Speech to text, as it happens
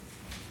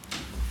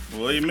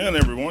Well, amen,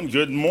 everyone.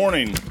 Good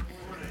morning.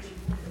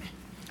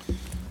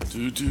 Let's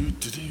see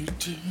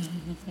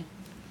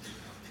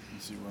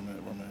where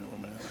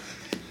I'm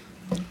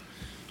at.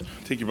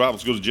 Take your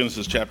Bibles, go to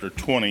Genesis chapter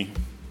 20.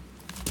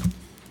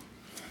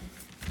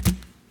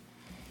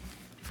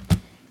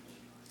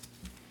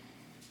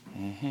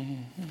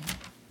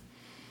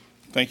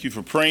 Thank you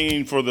for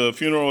praying for the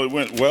funeral. It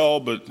went well,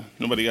 but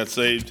nobody got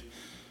saved.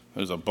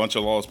 There's a bunch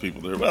of lost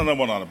people there. Well,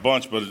 not a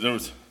bunch, but there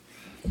was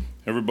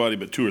everybody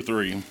but two or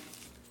three.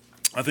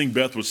 I think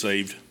Beth was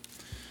saved.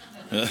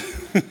 Well,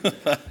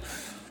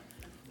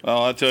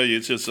 I tell you,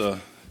 it's just I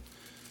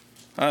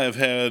have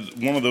had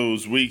one of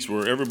those weeks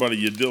where everybody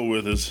you deal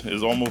with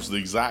is almost the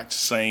exact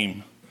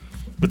same.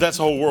 But that's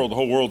the whole world. The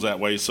whole world's that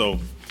way. So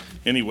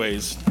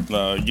anyways,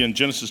 again,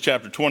 Genesis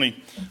chapter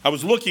 20. I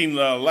was looking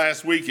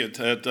last week at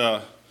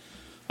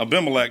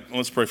Abimelech.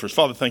 Let's pray first.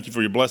 Father, thank you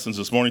for your blessings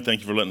this morning. Thank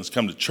you for letting us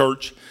come to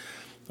church.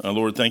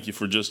 Lord, thank you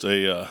for just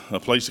a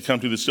place to come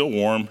to that's still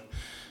warm.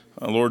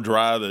 Lord,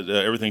 dry, that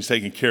everything's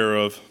taken care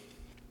of.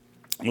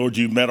 Lord,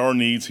 you've met our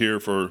needs here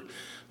for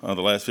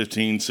the last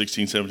 15,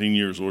 16, 17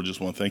 years. Lord,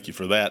 just want to thank you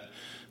for that.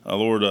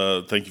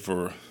 Lord, thank you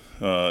for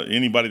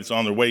anybody that's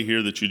on their way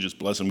here, that you just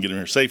bless them, get them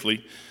here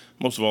safely.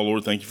 Most of all,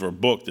 Lord, thank you for a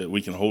book that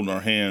we can hold in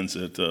our hands,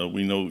 that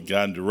we know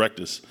guide and direct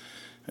us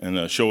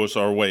and show us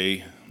our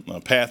way,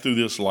 path through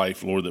this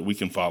life, Lord, that we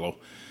can follow.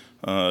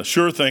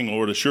 Sure thing,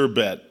 Lord, a sure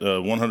bet,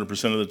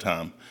 100% of the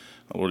time.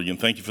 Lord, again,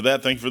 thank you for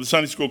that. Thank you for the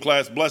Sunday school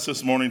class. Bless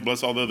this morning.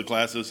 Bless all the other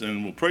classes.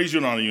 And we'll praise you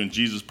and honor you in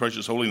Jesus'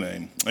 precious holy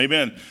name.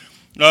 Amen.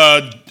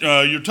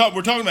 We're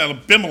talking about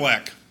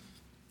Abimelech.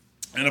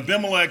 And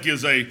Abimelech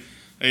is a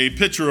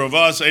picture of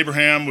us.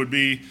 Abraham would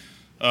be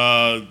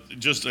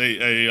just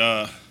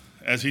as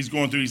he's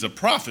going through, he's a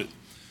prophet.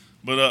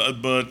 But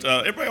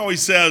everybody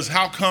always says, the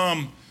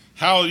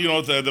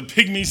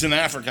pygmies in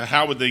Africa,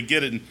 how would they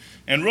get it?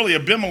 And really,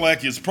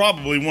 Abimelech is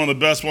probably one of the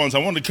best ones. I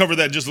wanted to cover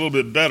that just a little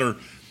bit better.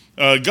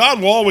 God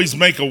will always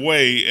make a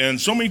way, and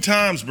so many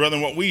times,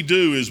 brethren, what we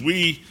do is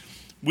we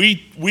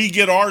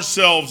get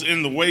ourselves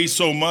in the way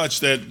so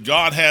much that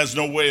God has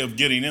no way of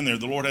getting in there.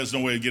 The Lord has no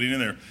way of getting in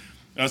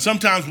there.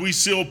 Sometimes we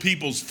seal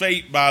people's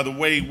fate by the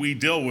way we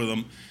deal with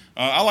them.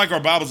 I like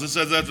our Bibles. It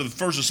says after the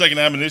first or second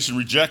admonition,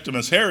 reject them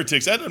as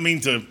heretics. That doesn't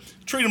mean to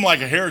treat them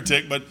like a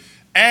heretic, but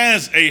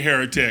as a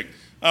heretic.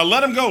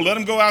 Let them go. Let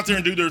them go out there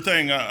and do their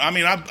thing.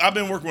 I've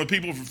been working with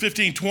people for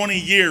 15, 20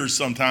 years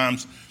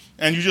sometimes,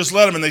 and you just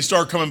let them, and they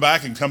start coming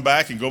back and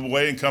go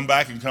away and come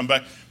back and come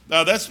back.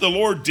 That's the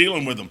Lord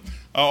dealing with them.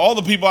 All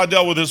the people I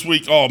dealt with this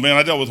week, oh man,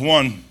 I dealt with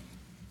one,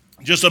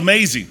 just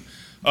amazing.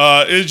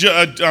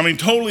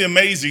 Totally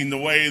amazing the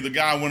way the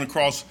guy went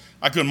across.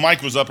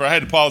 Mike was up there. I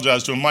had to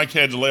apologize to him. Mike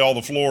had to lay all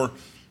the floor,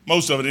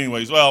 most of it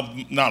anyways. Well,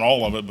 not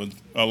all of it, but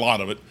a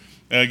lot of it.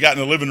 Got in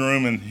the living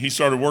room, and he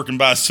started working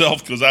by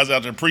himself because I was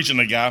out there preaching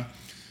to the guy.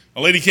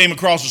 A lady came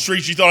across the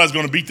street. She thought I was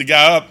going to beat the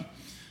guy up.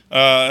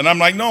 And I'm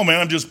like, no,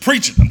 man, I'm just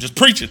preaching.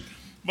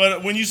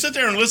 But when you sit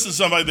there and listen to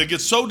somebody that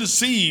gets so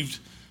deceived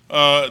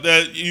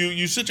that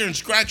you sit there and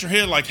scratch your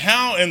head like,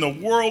 how in the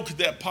world could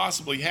that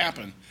possibly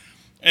happen?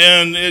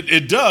 And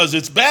it does.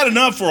 It's bad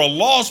enough for a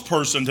lost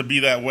person to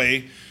be that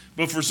way,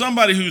 but for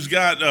somebody who's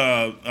got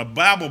a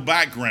Bible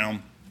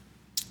background,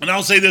 and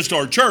I'll say this to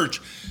our church,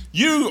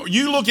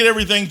 you look at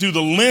everything through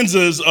the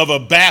lenses of a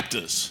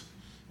Baptist,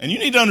 and you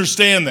need to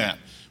understand that.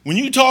 When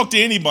you talk to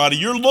anybody,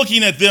 you're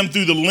looking at them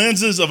through the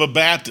lenses of a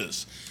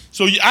Baptist.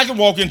 So I can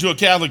walk into a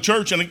Catholic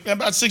church, and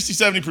about 60,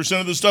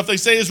 70% of the stuff they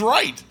say is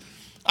right.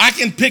 I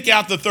can pick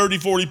out the 30,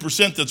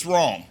 40% that's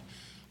wrong.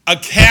 A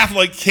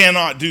Catholic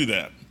cannot do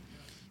that.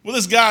 Well,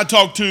 this guy I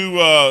talked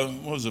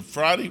to,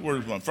 Friday? Where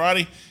was it,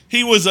 Friday?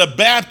 He was a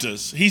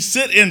Baptist. He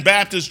sit in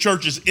Baptist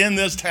churches in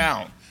this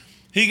town.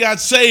 He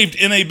got saved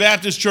in a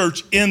Baptist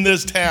church in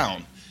this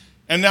town.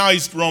 And now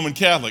he's Roman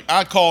Catholic.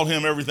 I called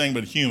him everything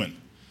but human.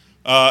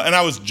 And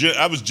I was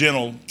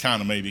gentle,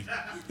 kind of maybe.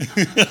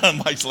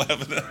 Mike's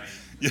laughing.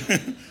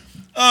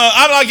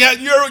 I'm like,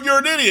 you're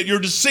an idiot. You're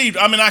deceived.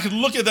 I could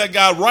look at that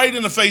guy right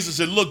in the face and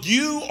say, look,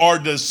 you are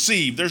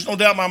deceived. There's no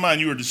doubt in my mind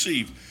you are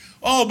deceived.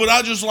 Oh, but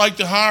I just like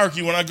the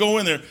hierarchy when I go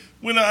in there.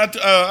 When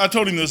I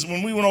told him this,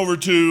 when we went over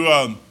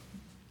to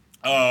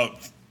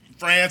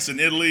France and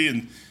Italy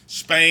and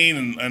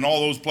Spain and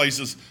all those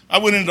places, I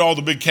went into all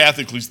the big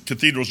Catholic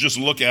cathedrals just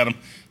to look at them.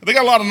 They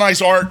got a lot of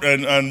nice art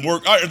and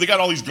work. They got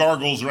all these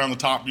gargoyles around the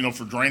top,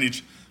 for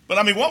drainage.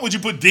 But what would you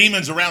put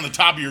demons around the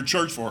top of your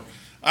church for?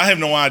 I have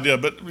no idea,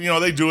 but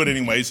they do it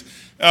anyways.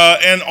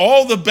 And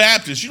all the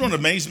Baptists, what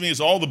amazed me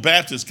is all the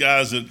Baptist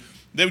guys that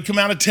they would come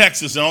out of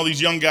Texas, and all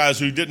these young guys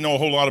who didn't know a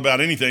whole lot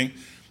about anything.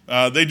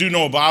 They do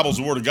know a Bible's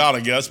the Word of God, I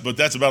guess, but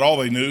that's about all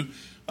they knew.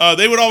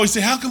 They would always say,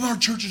 how come our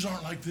churches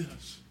aren't like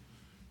this?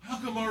 How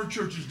come our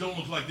churches don't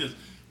look like this?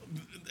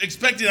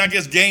 Expecting, I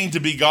guess, gain to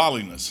be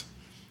godliness.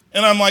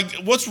 And I'm like,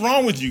 what's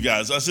wrong with you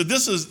guys? I said,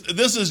 this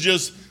is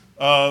just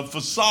a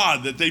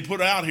facade that they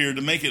put out here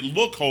to make it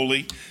look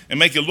holy and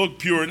make it look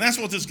pure. And that's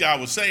what this guy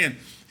was saying.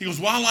 He goes,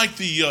 well, I like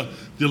the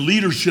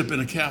leadership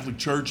in a Catholic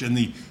church and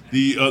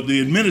the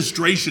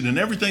administration and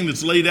everything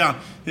that's laid out.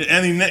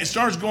 And he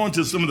starts going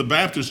to some of the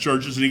Baptist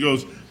churches, and he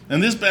goes,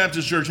 and this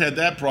Baptist church had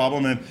that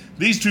problem. And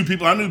these two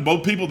people, I knew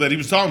both people that he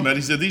was talking about.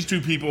 He said these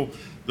two people,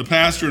 the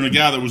pastor and the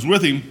guy that was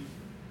with him,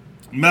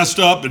 messed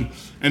up. And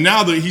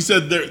now he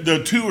said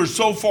the two are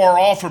so far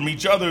off from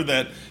each other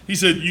that he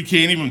said you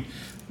can't even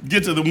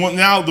get to the one.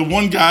 Now the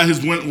one guy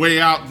has went way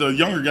out. The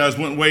younger guys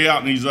went way out,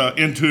 and he's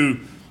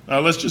into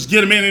let's just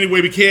get him in any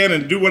way we can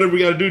and do whatever we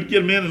got to do to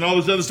get him in and all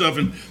this other stuff.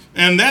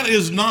 And that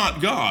is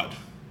not God.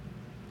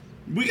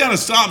 We got to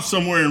stop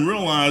somewhere and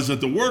realize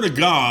that the Word of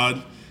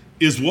God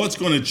is what's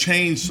going to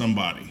change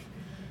somebody.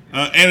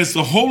 And it's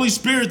the Holy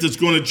Spirit that's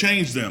going to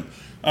change them.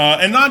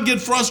 And not get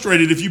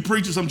frustrated if you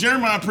preach to some.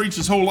 Jeremiah preached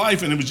his whole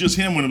life, and it was just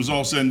him when it was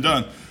all said and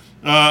done.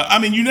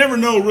 You never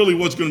know really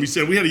what's going to be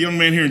said. We had a young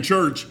man here in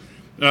church,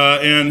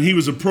 and he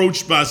was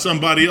approached by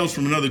somebody else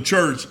from another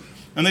church,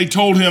 and they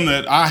told him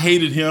that I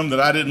hated him,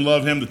 that I didn't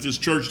love him, that this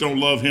church don't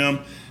love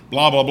him,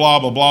 blah, blah, blah,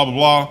 blah, blah, blah,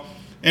 blah.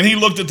 And he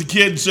looked at the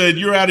kid and said,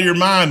 you're out of your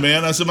mind,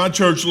 man. I said, my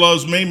church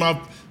loves me,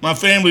 my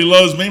family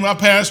loves me, my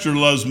pastor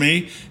loves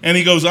me. And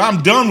he goes,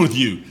 I'm done with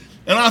you.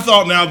 And I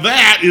thought, now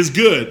that is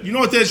good. You know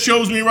what that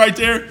shows me right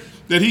there?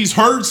 That he's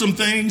heard some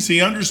things, he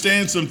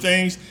understands some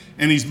things,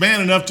 and he's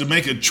man enough to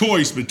make a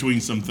choice between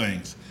some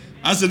things.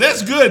 I said,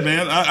 that's good,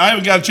 man. I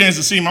haven't got a chance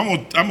to see him.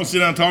 I'm gonna sit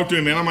down and talk to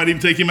him, man. I might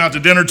even take him out to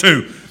dinner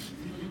too.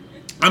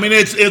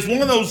 It's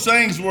one of those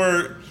things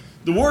where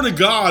the Word of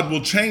God will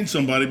change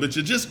somebody, but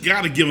you just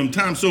got to give him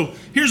time. So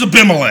here's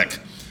Abimelech.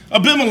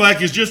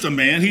 Abimelech is just a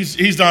man.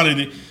 He's not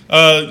any.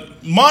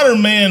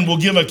 Modern man will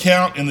give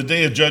account in the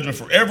day of judgment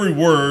for every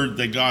word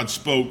that God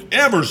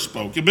ever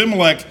spoke.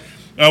 Abimelech,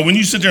 when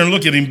you sit there and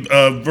look at him,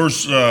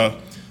 verse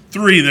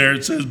 3 there,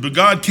 it says, but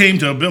God came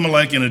to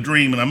Abimelech in a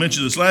dream, and I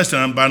mentioned this last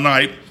time, by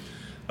night.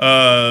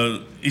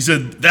 He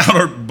said,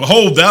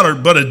 behold, thou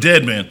art but a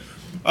dead man.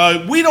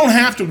 We don't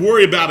have to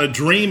worry about a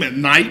dream at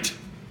night.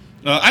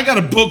 I got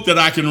a book that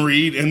I can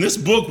read, and this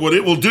book, what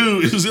it will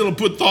do is it'll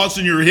put thoughts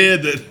in your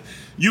head that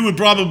you would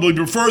probably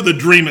prefer the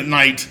dream at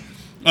night.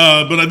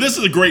 But this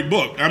is a great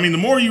book. The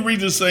more you read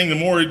this thing, the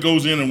more it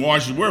goes in and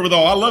washes.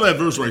 Wherewithal, I love that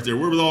verse right there.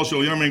 Wherewithal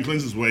shall a young man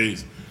cleanse his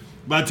ways,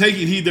 by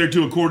taking heed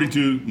thereto according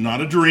to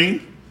not a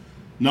dream,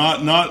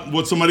 not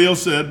what somebody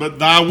else said, but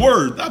thy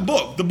word, thy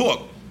book, the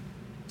book.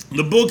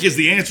 The book is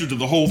the answer to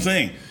the whole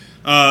thing.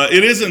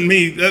 It isn't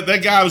me.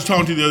 That guy I was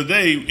talking to the other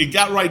day, it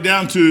got right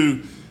down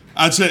to,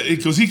 I said,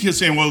 because he kept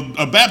saying,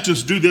 well,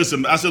 Baptists do this.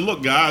 And I said,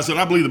 look, guy,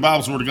 I believe the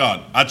Bible's the Word of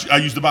God. I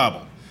use the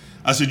Bible.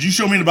 I said, you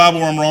show me in the Bible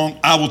where I'm wrong,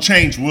 I will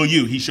change, will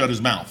you? He shut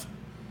his mouth.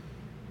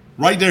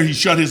 Right there, he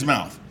shut his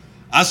mouth.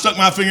 I stuck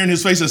my finger in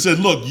his face. I said,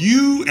 look,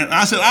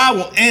 I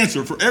will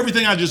answer for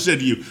everything I just said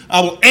to you.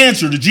 I will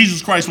answer to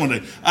Jesus Christ one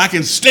day. I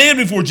can stand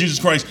before Jesus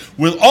Christ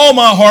with all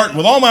my heart,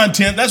 with all my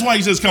intent. That's why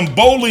he says, come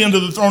boldly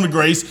into the throne of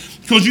grace,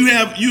 because you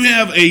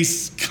have a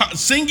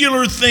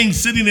singular thing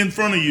sitting in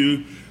front of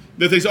you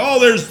that they say, oh,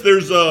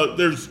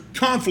 there's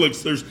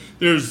conflicts, there's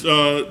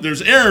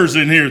errors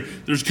in here,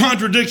 there's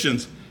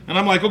contradictions. And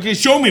I'm like, okay,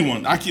 show me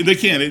one. They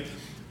can't.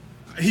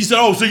 He said,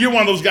 oh, so you're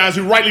one of those guys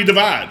who rightly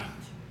divide.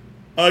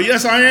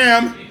 Yes, I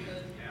am.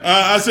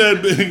 I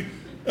said,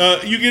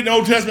 you get in the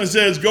Old Testament, it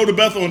says, go to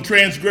Bethel and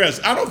transgress.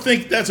 I don't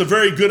think that's a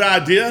very good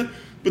idea,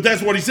 but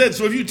that's what he said.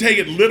 So if you take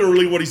it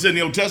literally, what he said in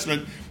the Old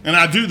Testament, and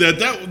I do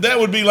that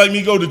would be like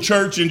me go to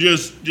church and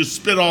just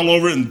spit all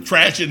over it and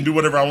trash it and do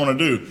whatever I want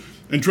to do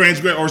and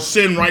transgress or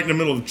sin right in the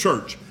middle of the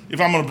church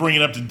if I'm going to bring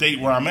it up to date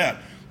where I'm at.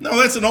 No,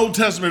 that's an Old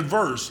Testament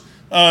verse.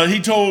 He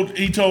told,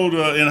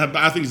 and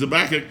I think it's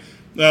Habakkuk,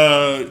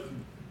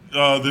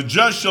 the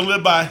just shall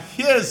live by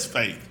his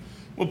faith.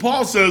 Well,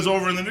 Paul says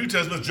over in the New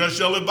Testament, just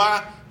shall live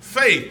by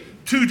faith.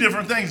 Two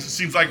different things. It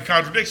seems like a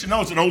contradiction.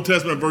 No, it's an Old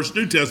Testament versus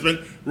New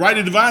Testament.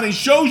 Rightly dividing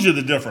shows you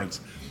the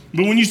difference.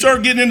 But when you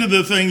start getting into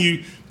the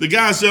thing, the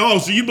guy said, oh,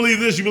 so you believe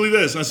this, you believe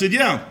this. And I said,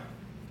 yeah.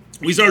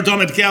 We started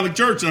talking about the Catholic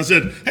Church, and I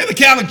said, hey, the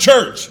Catholic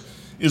Church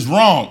is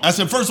wrong. I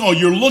said, first of all,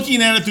 you're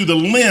looking at it through the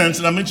lens,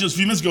 and I mentioned this a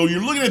few minutes ago,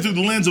 you're looking at it through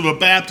the lens of a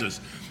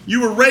Baptist.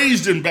 You were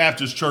raised in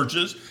Baptist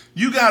churches.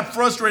 You got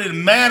frustrated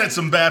and mad at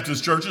some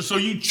Baptist churches, so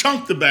you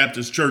chunked the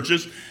Baptist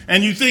churches,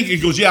 and you think,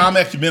 it goes, yeah, I'm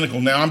ecumenical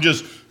now, and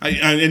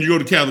you go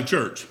to Catholic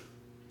Church.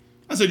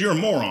 I said, you're a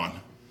moron.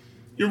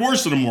 You're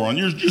worse than a moron.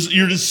 You're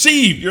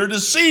deceived. You're a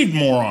deceived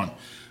moron.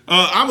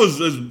 I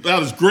was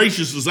about as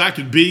gracious as I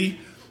could be,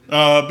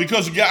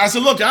 because I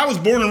said, look, I was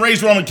born and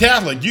raised Roman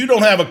Catholic. You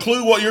don't have a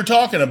clue what you're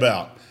talking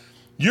about.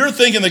 You're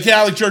thinking the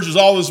Catholic Church is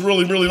all this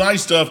really, really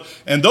nice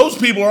stuff, and those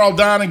people are all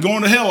dying and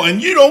going to hell,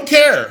 and you don't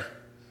care.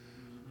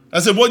 I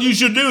said, what you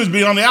should do is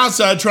be on the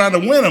outside trying to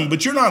win them,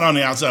 but you're not on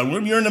the outside winning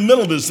them. You're in the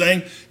middle of this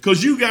thing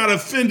because you got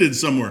offended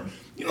somewhere.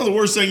 You know the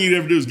worst thing you'd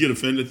ever do is get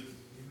offended?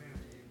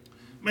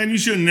 Man, you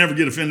shouldn't never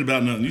get offended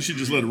about nothing. You should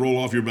just let it roll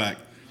off your back.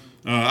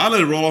 I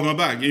let it roll off my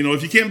back. You know,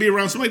 if you can't be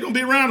around somebody, don't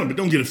be around them, but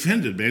don't get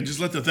offended, man.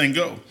 Just let the thing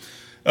go.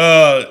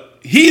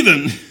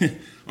 Heathen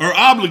are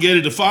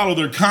obligated to follow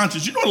their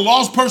conscience. You know what a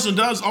lost person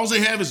does? All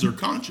they have is their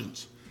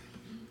conscience.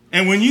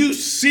 And when you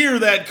sear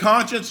that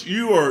conscience,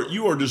 you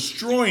are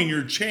destroying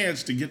your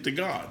chance to get to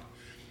God.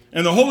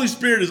 And the Holy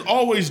Spirit is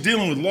always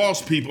dealing with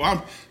lost people.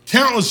 I'm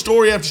countless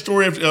story after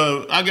story.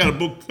 I got a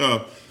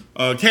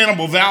book,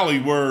 Cannibal Valley,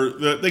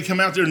 where they come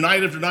out there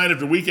night after night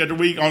after week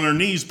on their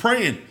knees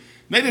praying.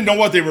 They didn't know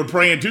what they were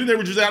praying to. They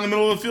were just out in the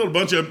middle of the field, a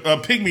bunch of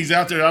pygmies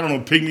out there. I don't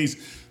know, pygmies,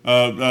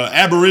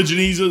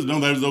 aborigines. No,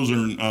 those are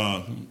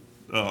in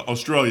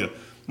Australia.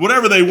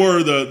 Whatever they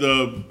were,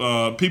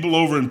 the people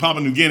over in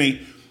Papua New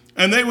Guinea.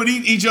 And they would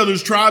eat each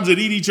other's tribes. They'd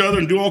eat each other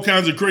and do all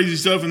kinds of crazy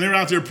stuff. And they're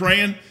out there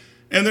praying.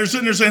 And they're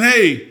sitting there saying,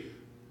 hey,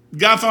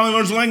 God finally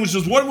learns the language,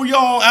 says, what were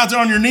y'all out there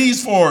on your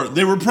knees for?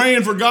 They were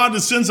praying for God to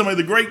send somebody,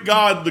 the great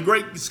God, the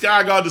great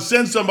sky God, to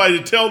send somebody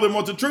to tell them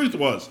what the truth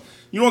was.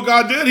 You know what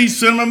God did? He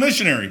sent them a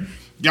missionary.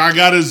 God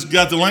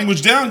got the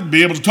language down,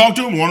 be able to talk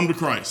to them, want them to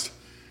Christ.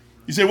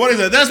 You say, what is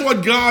that? That's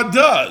what God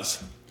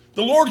does.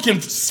 The Lord can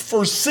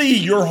foresee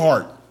your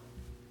heart.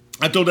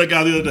 I told that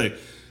guy the other day.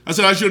 I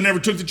said, I should have never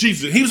took the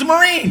Chiefs. He was a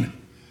Marine.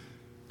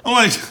 I'm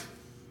like,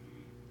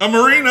 a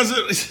Marine? I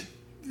said,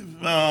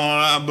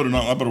 I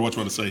better watch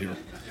what I say here.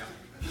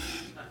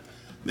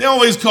 They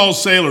always call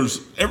sailors,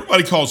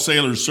 everybody calls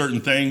sailors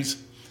certain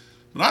things.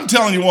 But I'm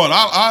telling you what,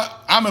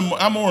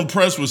 I'm more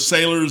impressed with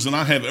sailors than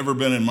I have ever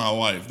been in my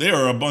life. They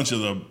are a bunch of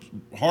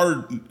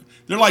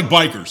they're like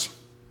bikers.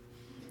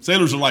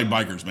 Sailors are like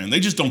bikers, man. They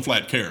just don't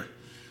flat care.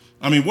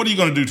 I mean, what are you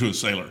going to do to a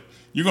sailor?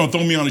 You're going to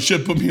throw me on a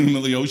ship, put me in the middle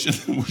of the ocean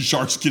where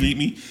sharks can eat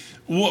me?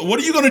 What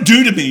are you going to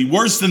do to me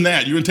worse than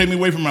that? You're going to take me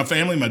away from my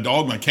family, my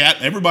dog, my cat,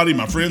 everybody,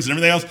 my friends, and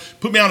everything else?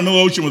 Put me out in the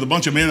middle of the ocean with a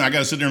bunch of men. I got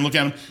to sit there and look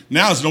at them.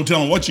 Now it's no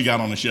telling what you got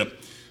on the ship.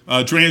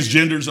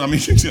 Transgenders, I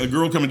mean, a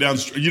girl coming down,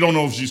 you don't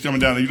know if she's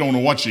coming down, you don't know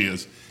what she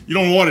is. You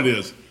don't know what it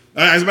is.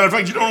 As a matter of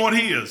fact, you don't know what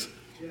he is.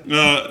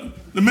 The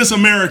Miss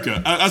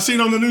America. I seen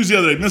on the news the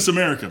other day, Miss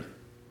America.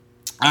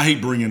 I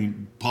hate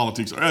bringing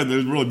politics,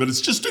 really, but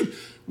it's just stupid.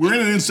 We're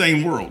in an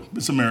insane world.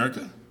 Miss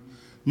America.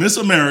 Miss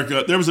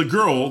America, there was a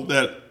girl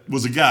that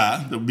was a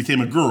guy that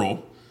became a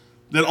girl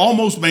that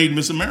almost made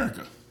Miss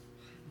America.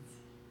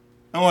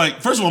 I'm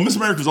like, first of all, Miss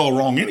America's all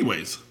wrong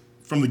anyways,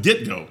 from the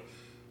get-go.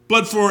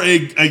 But for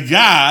a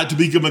guy to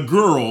become a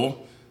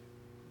girl,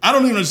 I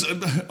don't even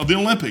of the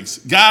Olympics.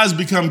 Guys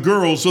become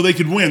girls so they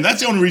could win.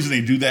 That's the only reason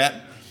they do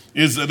that,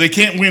 is they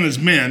can't win as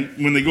men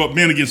when they go up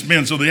men against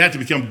men, so they have to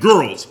become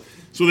girls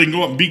so they can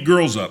go up and beat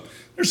girls up.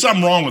 There's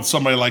something wrong with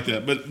somebody like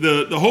that. But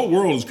the whole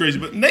world is crazy.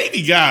 But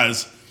Navy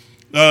guys,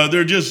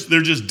 they're just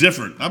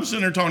different. I was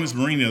sitting there talking to this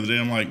Marine the other day.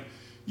 I'm like,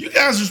 you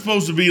guys are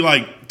supposed to be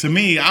like, to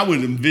me, I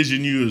would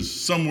envision you as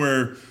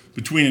somewhere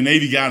between a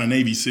Navy guy and a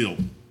Navy SEAL.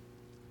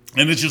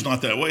 And it's just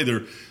not that way.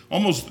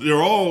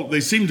 They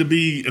seem to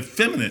be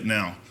effeminate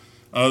now.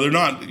 They're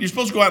not, you're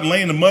supposed to go out and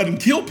lay in the mud and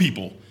kill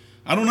people.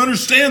 I don't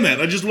understand that.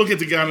 I just look at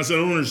the guy and I say, I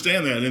don't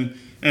understand that.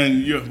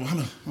 And you're,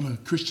 well, I'm a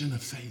Christian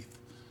of faith.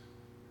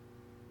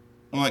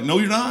 I'm like, no,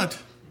 you're not.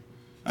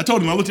 I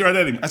told him, I looked right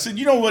at him. I said,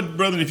 you know what,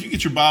 brother, if you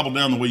get your Bible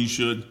down the way you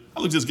should, I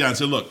looked at this guy and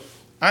said, look,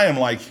 I am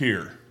like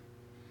here.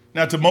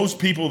 Now, to most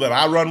people that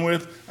I run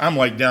with, I'm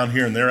like down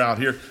here and they're out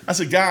here. I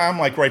said, guy, I'm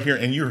like right here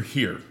and you're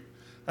here.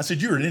 I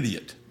said, you're an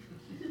idiot.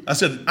 I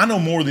said, I know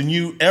more than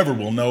you ever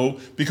will know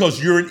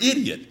because you're an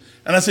idiot.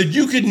 And I said,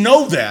 you could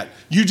know that.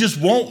 You just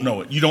won't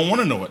know it. You don't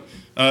want to know it.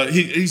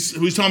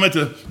 He's talking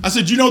about I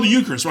said, you know the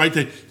Eucharist, right?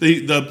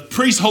 The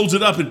priest holds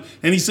it up and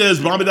he says,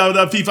 blah, blah, blah,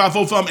 blah, fee, fi,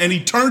 fo, fum, and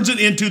he turns it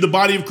into the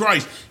body of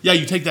Christ. Yeah,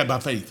 you take that by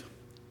faith.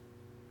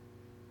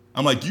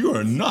 I'm like, you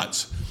are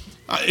nuts.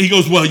 He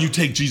goes, well, you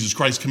take Jesus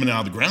Christ coming out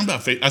of the ground by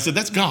faith. I said,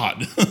 that's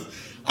God.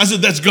 I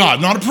said, that's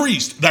God, not a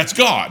priest. That's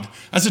God.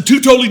 I said,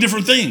 two totally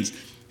different things.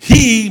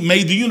 He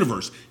made the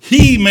universe.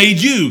 He made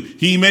you.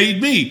 He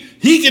made me.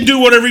 He can do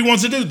whatever he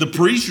wants to do. The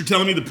priest, you're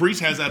telling me the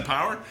priest has that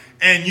power?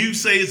 And you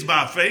say it's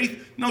by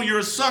faith? No, you're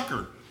a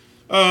sucker.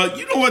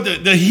 You know what?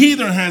 The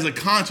heathen has a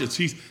conscience.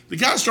 The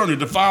guy's starting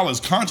to defile his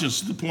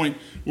conscience to the point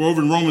where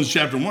over in Romans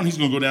chapter 1, he's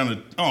going to go down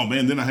to, oh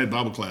man, then I had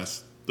Bible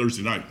class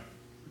Thursday night.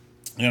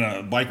 And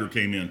a biker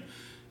came in,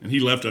 and he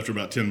left after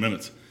about 10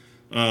 minutes.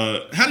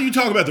 How do you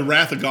talk about the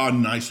wrath of God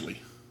nicely?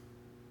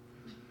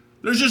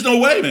 There's just no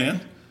way,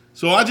 man.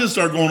 So I just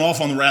start going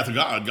off on the wrath of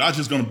God. God's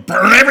just going to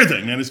burn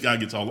everything. And this guy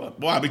gets all up.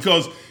 Why?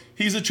 Because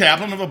he's a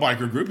chaplain of a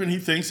biker group, and he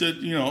thinks that,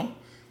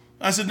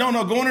 I said, no,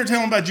 go in there and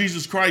tell them about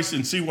Jesus Christ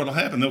and see what will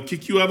happen. They'll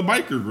kick you out of the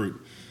biker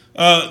group.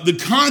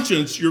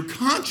 Your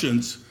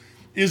conscience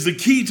is the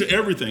key to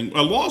everything.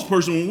 A lost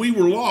person, when we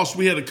were lost,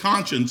 we had a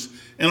conscience,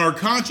 and our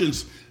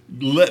conscience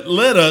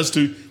led us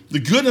to the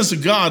goodness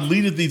of God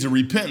leadeth thee to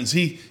repentance.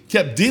 He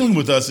kept dealing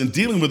with us, and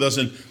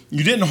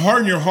you didn't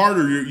harden your heart,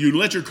 or you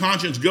let your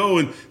conscience go,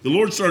 and the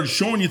Lord started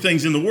showing you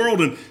things in the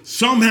world, and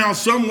somehow,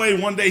 some way,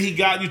 one day he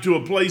got you to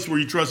a place where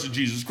you trusted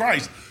Jesus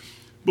Christ.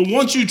 But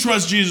once you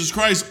trust Jesus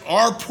Christ,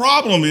 our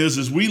problem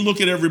is we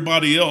look at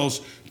everybody else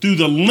through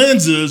the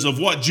lenses of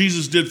what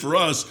Jesus did for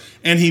us,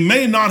 and he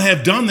may not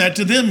have done that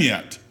to them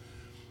yet.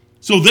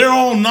 So they're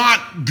all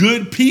not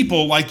good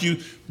people like you.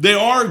 They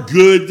are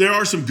good. There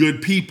are some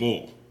good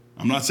people.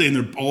 I'm not saying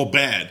they're all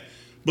bad,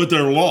 but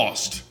they're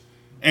lost.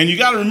 And you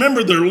got to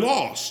remember they're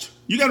lost.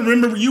 You got to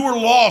remember you were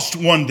lost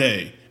one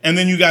day and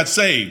then you got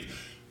saved.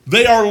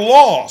 They are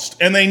lost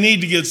and they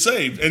need to get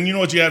saved. And you know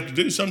what you have to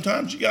do?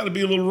 Sometimes you got to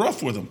be a little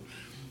rough with them.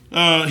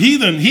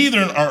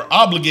 Heathen are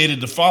obligated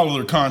to follow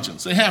their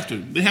conscience. They have to.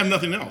 They have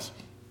nothing else.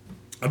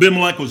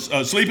 Abimelech was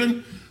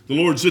sleeping. The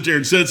Lord sit there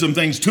and said some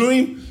things to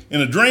him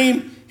in a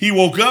dream. He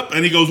woke up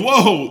and he goes,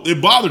 whoa,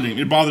 it bothered him.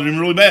 It bothered him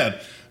really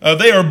bad.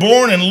 They are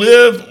born and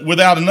live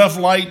without enough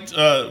light,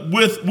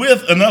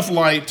 with enough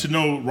light to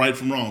know right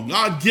from wrong.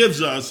 God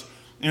gives us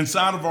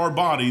inside of our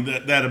body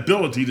that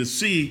ability to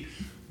see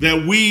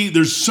that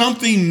there's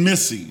something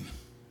missing.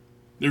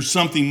 There's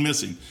something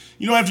missing.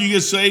 You know, after you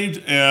get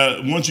saved,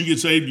 once you get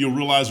saved, you'll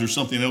realize there's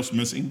something else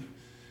missing,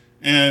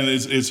 and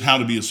it's how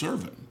to be a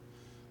servant.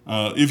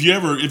 If you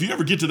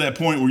ever get to that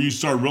point where you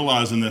start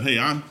realizing that, hey,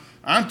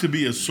 I'm to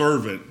be a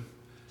servant,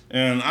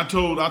 and I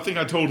think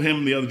I told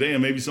him the other day,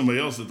 and maybe somebody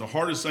else, that the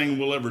hardest thing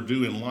we'll ever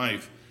do in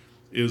life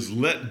is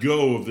let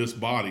go of this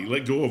body,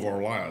 let go of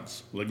our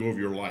lives, let go of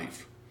your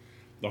life.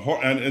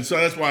 And so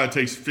that's why it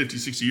takes 50,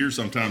 60 years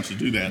sometimes to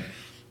do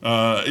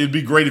that. It'd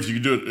be great if you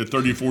could do it at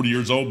 30 or 40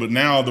 years old, but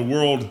now the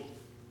world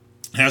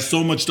has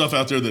so much stuff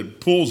out there that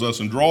pulls us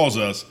and draws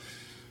us.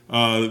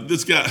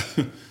 This guy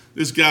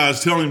is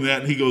telling him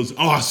that, and he goes,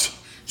 oh,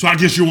 so I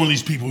guess you're one of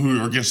these people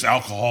who are against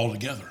alcohol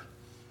altogether.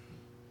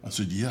 I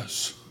said,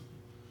 yes.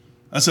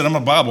 I said, I'm a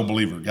Bible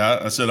believer, guy.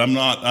 I said, I'm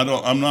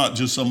not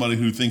just somebody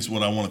who thinks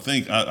what I want to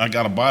think. I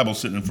got a Bible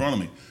sitting in front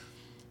of me.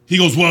 He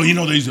goes, well, you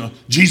know,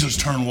 Jesus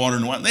turned water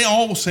into wine. They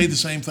all say the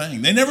same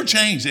thing. They never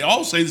change. They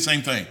all say the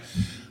same thing.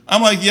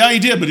 I'm like, yeah, he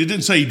did, but he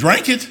didn't say he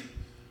drank it.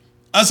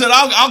 I said,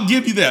 I'll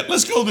give you that.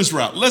 Let's go this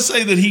route. Let's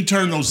say that he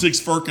turned those 6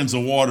 firkins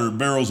of water,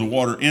 barrels of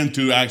water,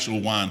 into actual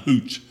wine,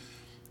 hooch.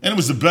 And it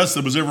was the best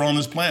that was ever on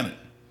this planet.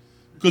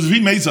 Because if he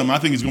made something, I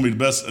think it's going to be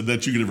the best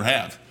that you could ever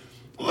have.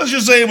 Well, let's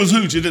just say it was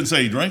hooch. He didn't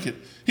say he drank it.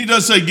 He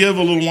does say give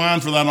a little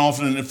wine for thine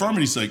often and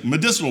infirmity's sake,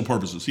 medicinal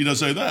purposes. He does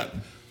say that.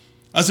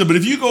 I said, but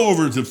if you go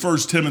over to 1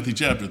 Timothy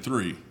chapter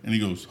 3, and he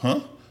goes,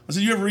 huh? I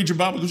said, you ever read your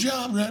Bible? He goes,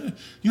 yeah, I've read it.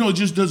 You know, it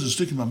just doesn't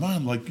stick in my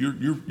mind like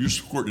you're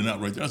squirting it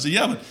out right there. I said,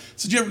 yeah, but I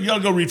said, you ought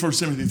to go read 1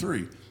 Timothy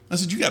 3. I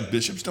said, you got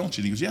bishops, don't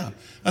you? And he goes, yeah.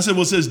 I said,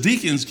 well, it says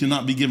deacons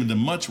cannot be given to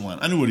much wine.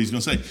 I knew what he's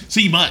going to say.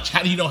 See, much.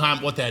 How do you know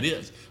what that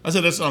is? I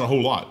said, that's not a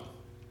whole lot.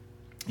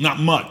 Not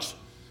much.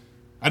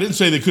 I didn't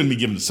say they couldn't be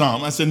given to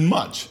some. I said,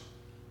 much.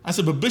 I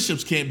said, but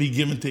bishops can't be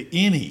given to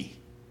any.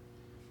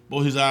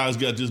 Boy, his eyes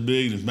got this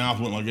big and his mouth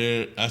went like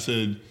that. I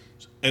said,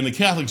 and the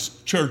Catholic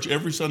Church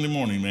every Sunday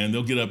morning, man,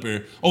 they'll get up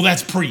there. Oh,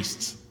 that's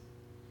priests.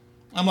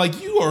 I'm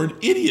like, you are an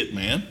idiot,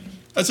 man.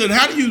 I said,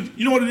 how do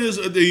you know what it is?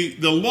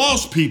 The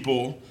lost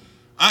people,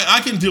 I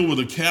can deal with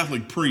a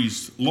Catholic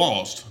priest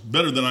lost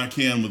better than I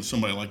can with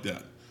somebody like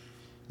that.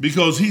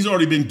 Because he's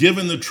already been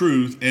given the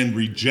truth and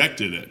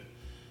rejected it.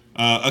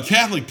 A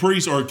Catholic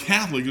priest or a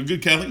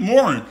good Catholic,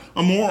 Mormon,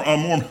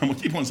 I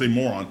keep on saying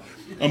moron.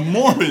 A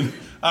Mormon,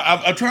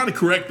 I try to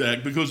correct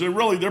that because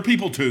they're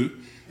people too.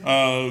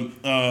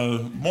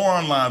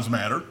 Moron lives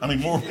matter. I mean,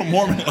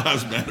 Mormon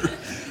lives matter.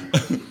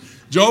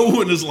 Jehovah's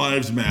Witness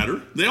lives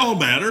matter. They all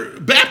matter.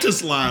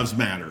 Baptist lives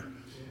matter.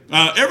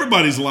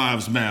 Everybody's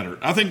lives matter.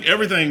 I think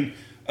everything.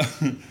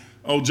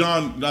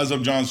 Guys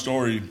of John's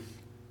story,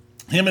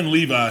 him and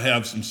Levi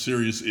have some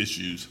serious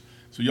issues.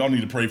 So y'all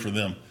need to pray for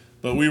them.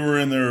 But we were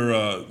in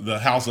the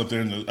house up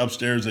there, and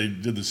upstairs they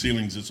did the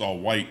ceilings. It's all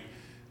white,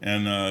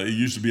 and it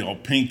used to be all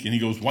pink. And he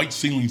goes, white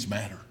ceilings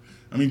matter.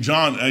 I mean,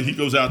 John, he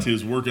goes out to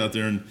his work out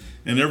there and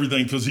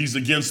everything because he's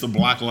against the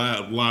Black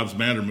Lives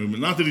Matter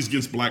movement. Not that he's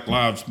against Black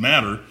Lives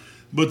Matter,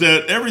 but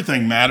that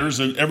everything matters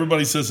and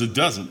everybody says it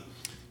doesn't.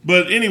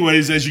 But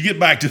anyways, as you get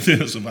back to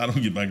this, if I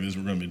don't get back to this,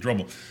 we're going to be in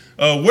trouble.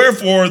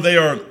 Wherefore they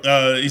are,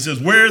 he says,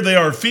 where they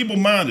are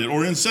feeble-minded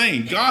or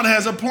insane, God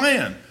has a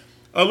plan.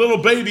 A little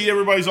baby,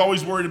 everybody's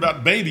always worried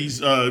about babies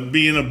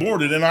being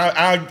aborted,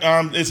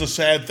 and it's a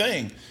sad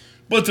thing.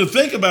 But to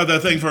think about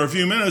that thing for a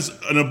few minutes,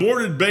 an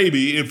aborted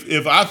baby,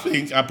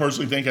 I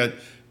personally think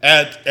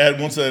at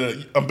once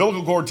the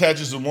umbilical cord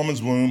attaches to a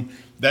woman's womb,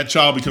 that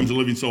child becomes a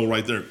living soul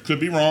right there. Could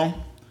be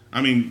wrong.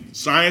 I mean,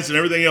 science and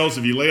everything else,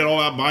 if you lay it all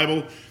out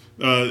Bible,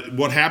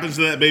 what happens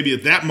to that baby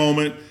at that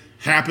moment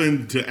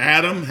happened to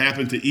Adam,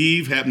 happened to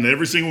Eve, happened to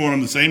every single one of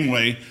them the same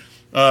way.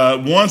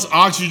 Once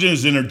oxygen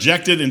is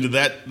interjected into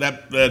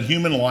that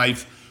human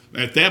life,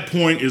 at that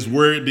point is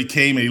where it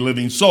became a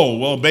living soul.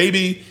 Well, a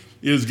baby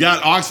is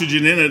got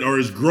oxygen in it or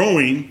is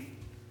growing,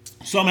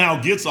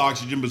 somehow gets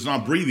oxygen but is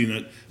not breathing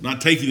it,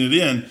 not taking it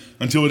in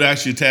until it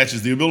actually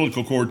attaches the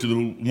umbilical cord to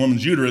the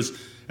woman's uterus.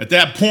 At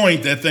that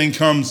point, that thing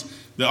comes,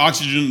 the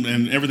oxygen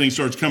and everything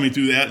starts coming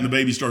through that and the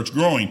baby starts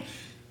growing.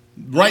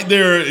 Right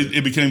there,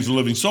 it becomes a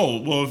living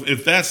soul. Well,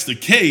 if that's the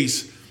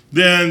case,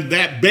 then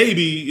that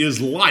baby is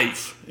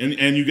life,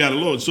 and you got to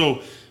load.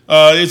 So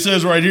it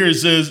says right here, it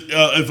says,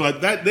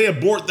 if they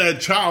abort that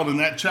child and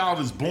that child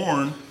is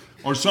born,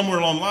 or somewhere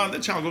along the line,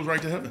 that child goes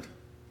right to heaven.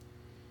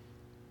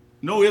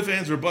 No ifs,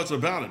 ands, or buts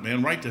about it,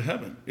 man. Right to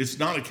heaven. It's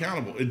not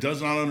accountable. It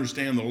does not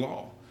understand the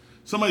law.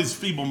 Somebody's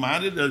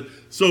feeble-minded.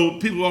 So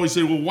people always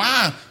say, well,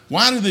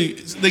 why do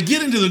they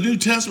get into the New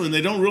Testament and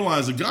they don't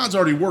realize that God's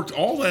already worked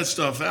all that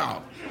stuff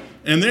out.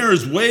 And there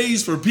is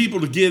ways for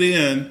people to get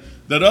in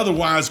that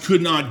otherwise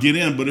could not get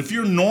in. But if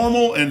you're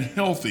normal and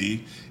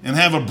healthy and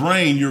have a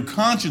brain, your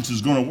conscience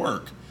is going to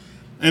work.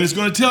 And it's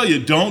going to tell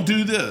you, don't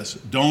do this,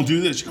 don't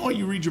do this. You know why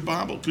you read your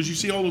Bible? Because you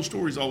see all those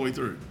stories all the way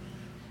through.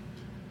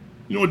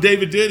 You know what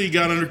David did? He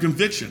got under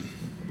conviction.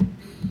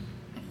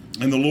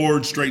 And the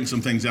Lord straightened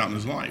some things out in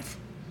his life.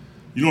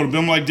 You know what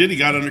Abimelech did? He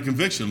got under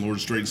conviction. The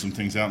Lord straightened some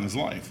things out in his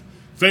life.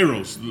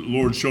 Pharaoh, the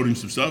Lord showed him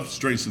some stuff,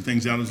 straightened some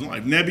things out in his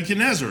life.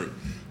 Nebuchadnezzar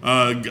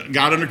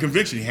got under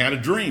conviction. He had a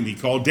dream. He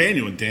called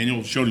Daniel, and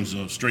Daniel showed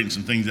him straightened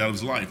some things out of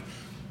his life.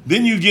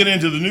 Then you get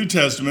into the New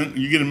Testament,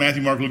 you get in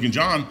Matthew, Mark, Luke, and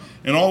John,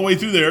 and all the way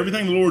through there,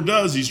 everything the Lord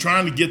does, he's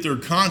trying to get their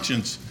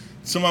conscience.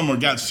 Some of them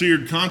got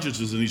seared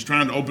consciences, and he's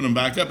trying to open them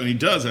back up, and he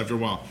does after a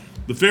while.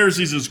 The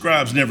Pharisees and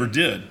scribes never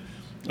did.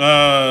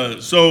 Where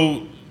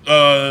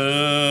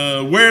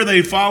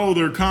they follow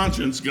their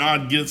conscience,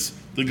 God gets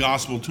the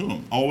gospel to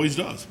them. Always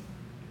does.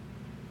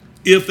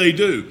 If they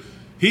do.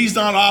 He's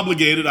not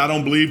obligated, I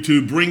don't believe,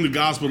 to bring the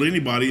gospel to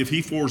anybody if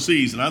he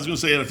foresees. And I was going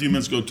to say that a few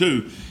minutes ago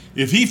too.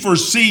 If he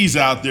foresees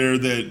out there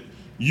that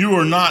you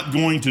are not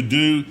going to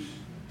do,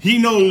 he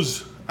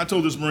knows. I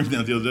told this Marine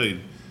that the other day.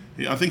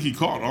 I think he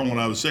caught on what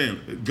I was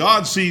saying.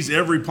 God sees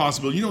every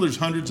possibility. You know there's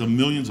hundreds of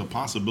millions of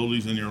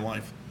possibilities in your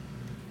life.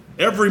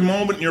 Every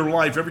moment in your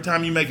life, every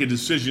time you make a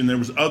decision,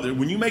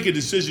 when you make a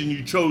decision,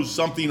 you chose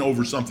something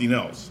over something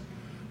else.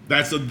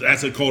 That's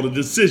called a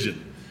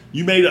decision.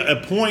 You made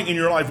a point in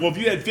your life. Well, if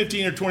you had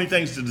 15 or 20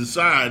 things to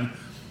decide,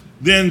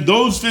 then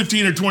those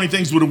 15 or 20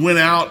 things would have went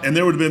out, and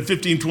there would have been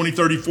 15, 20,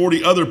 30,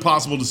 40 other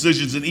possible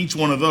decisions in each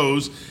one of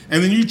those.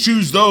 And then you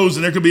choose those,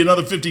 and there could be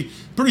another 50.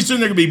 Pretty soon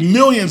there could be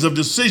millions of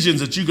decisions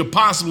that you could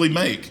possibly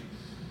make.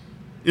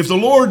 If the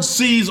Lord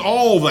sees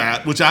all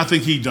that, which I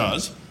think he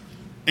does,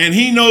 and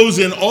he knows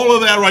in all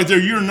of that right there,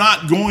 you're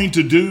not going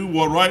to do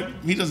what right,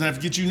 he doesn't have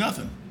to get you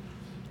nothing.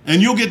 And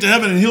you'll get to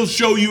heaven and he'll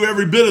show you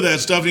every bit of that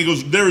stuff. And he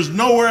goes, there is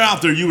nowhere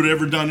out there you would have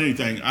ever done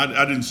anything.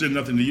 I didn't send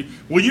nothing to you.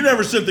 Well, you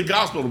never sent the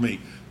gospel to me.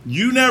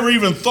 You never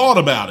even thought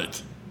about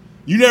it.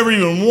 You never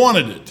even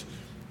wanted it.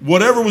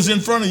 Whatever was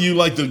in front of you,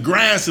 like the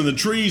grass and the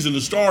trees and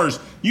the stars,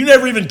 you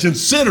never even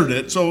considered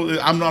it. So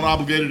I'm not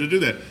obligated to do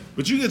that.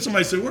 But you get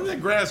somebody say, where did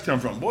that grass come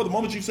from? Boy, the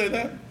moment you say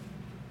that,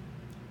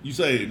 you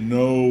say,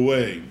 no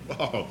way.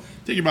 Oh,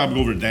 take your Bible and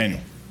go over to Daniel.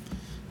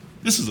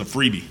 This is a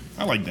freebie.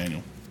 I like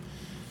Daniel.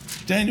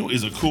 Daniel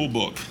is a cool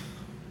book.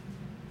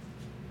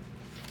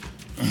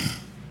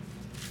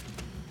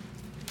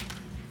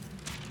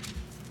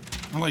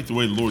 I like the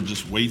way the Lord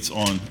just waits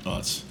on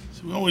us.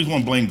 So we always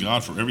want to blame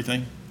God for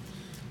everything.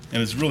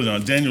 And it's really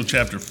not. Daniel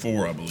chapter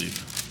 4, I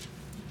believe.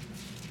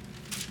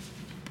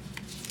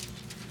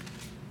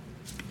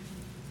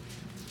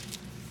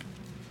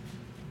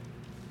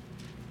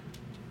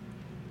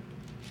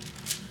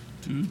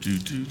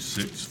 Two,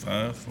 6,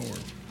 5, 4. Here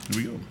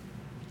we go.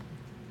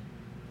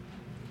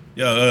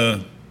 Yeah,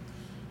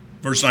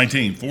 verse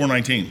 19,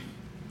 4:19.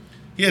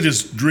 He had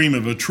this dream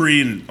of a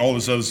tree and all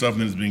this other stuff, and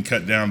then it's being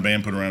cut down,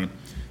 bam, put around it.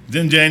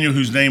 Then Daniel,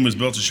 whose name was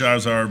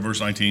Belteshazzar, verse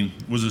 19,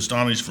 was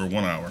astonished for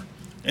 1 hour,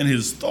 and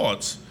his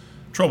thoughts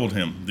troubled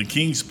him. The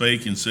king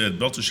spake and said,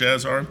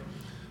 Belteshazzar,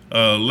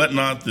 let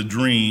not the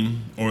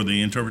dream or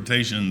the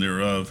interpretation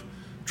thereof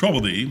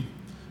trouble thee.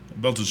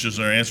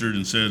 Belteshazzar answered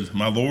and said,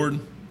 My lord,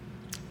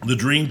 the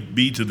dream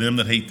be to them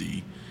that hate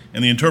thee,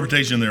 and the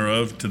interpretation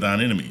thereof to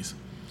thine enemies.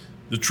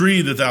 The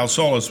tree that thou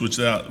sawest, which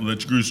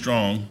grew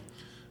strong,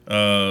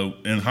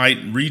 in height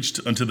reached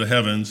unto the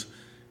heavens,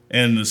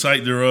 and the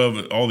sight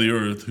thereof all the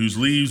earth, whose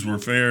leaves were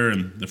fair,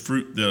 and the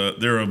fruit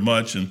thereof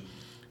much, and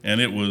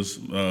it was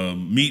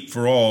meat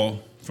for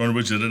all, from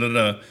which,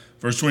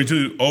 Verse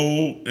 22,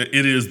 Oh,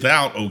 it is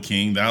thou, O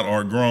king, thou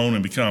art grown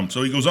and become.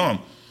 So he goes on.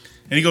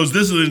 And he goes,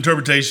 this is the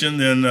interpretation.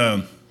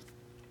 Then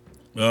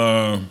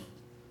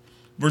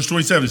verse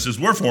 27, he says,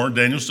 Wherefore,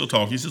 Daniel's still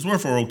talking, he says,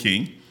 Wherefore, O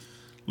king,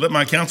 let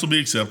my counsel be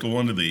acceptable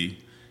unto thee,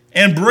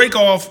 and break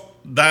off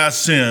thy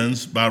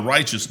sins by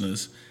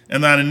righteousness,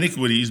 and thine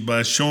iniquities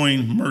by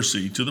showing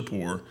mercy to the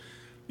poor.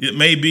 It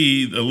may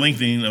be the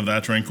lengthening of thy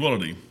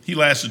tranquility. He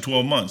lasted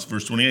 12 months,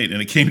 verse 28.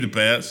 And it came to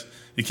pass,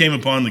 it came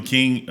upon the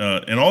king,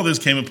 and all this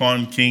came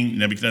upon King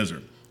Nebuchadnezzar.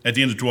 At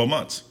the end of 12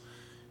 months,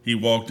 he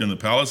walked in the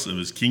palace of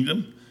his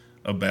kingdom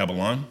of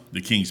Babylon.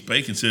 The king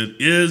spake and said,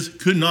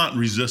 could not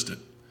resist it.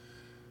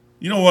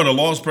 You know what? A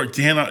lost person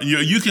cannot,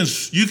 you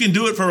can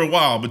do it for a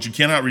while, but you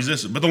cannot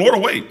resist it. But the Lord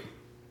will wait.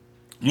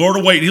 The Lord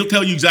will wait. He'll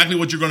tell you exactly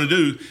what you're going to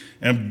do,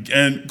 and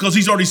because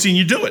he's already seen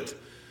you do it.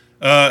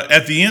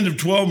 At the end of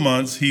 12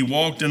 months, he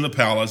walked in the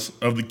palace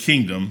of the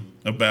kingdom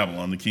of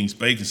Babylon. The king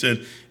spake and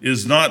said,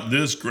 Is not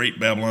this great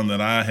Babylon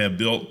that I have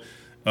built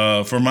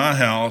for my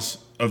house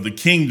of the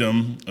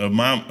kingdom of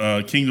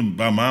my kingdom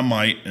by my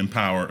might and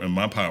power and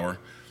my power,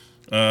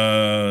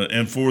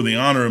 and for the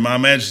honor of my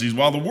majesties?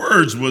 While the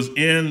words was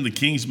in the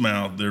king's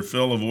mouth, there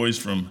fell a voice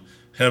from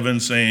heaven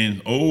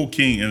saying, O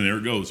king, and there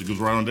it goes. It goes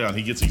right on down.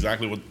 He gets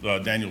exactly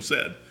what Daniel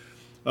said.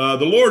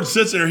 The Lord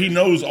sits there. He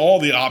knows all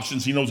the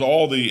options. He knows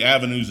all the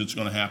avenues that's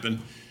going to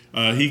happen.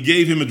 He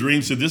gave him a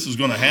dream, said this is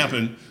going to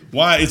happen.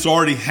 Why? It's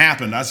already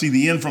happened. I see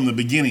the end from the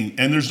beginning,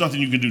 and there's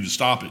nothing you can do to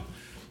stop it.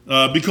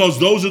 Because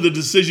those are the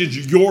decisions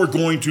you're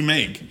going to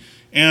make.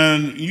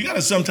 And you got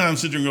to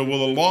sometimes sit there and go,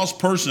 well, a lost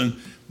person,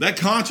 that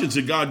conscience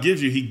that God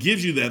gives you, he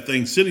gives you that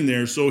thing sitting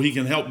there so he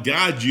can help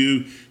guide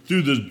you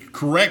through the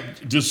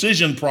correct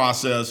decision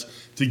process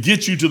to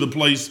get you to the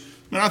place.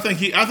 Man, I thank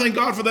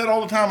God for that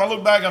all the time. I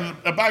look back on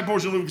a back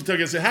portion of Louisville,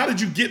 Kentucky, and say, how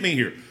did you get me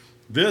here?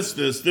 This,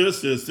 and you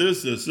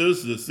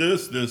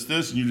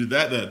did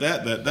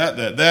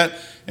that,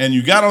 and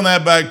you got on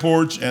that back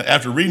porch and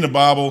after reading the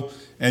Bible,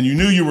 and you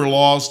knew you were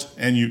lost,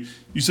 and you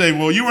say,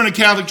 well, you were in a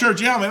Catholic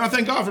church. Yeah, man, I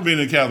thank God for being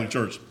in a Catholic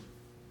church.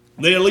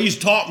 They at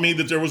least taught me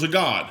that there was a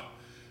God.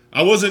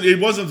 It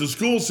wasn't the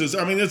school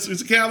system. I mean, it's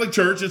a Catholic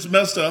church. It's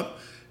messed up,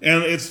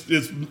 and it's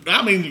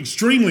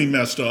extremely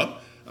messed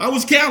up. I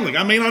was Catholic.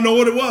 I mean, I know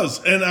what it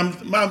was. And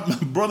my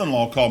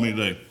brother-in-law called me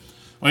today.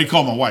 Well, he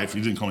called my wife.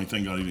 He didn't call me.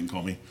 Thank God he didn't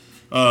call me.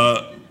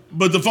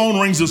 But the phone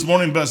rings this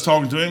morning. Beth's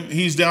talking to him.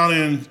 He's down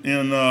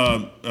in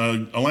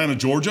Atlanta,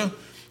 Georgia.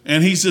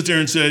 And he sits there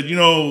and said,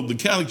 the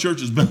Catholic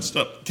Church is messed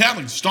up.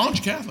 Catholic,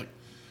 staunch Catholic.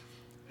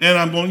 And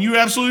I'm going, you're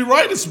absolutely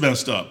right, it's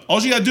messed up.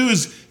 All you got to do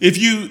is,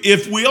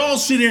 if we all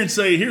sit here and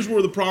say, here's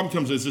where the problem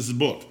comes in, this is a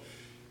book.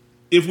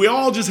 If we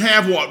all just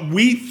have what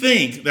we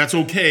think, that's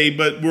okay,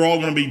 but we're all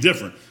going to be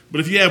different. But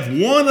if you have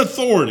one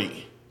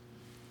authority,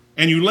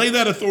 and you lay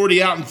that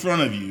authority out in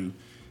front of you,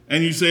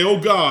 and you say, oh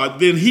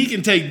God, then he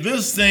can take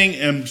this thing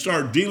and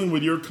start dealing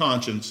with your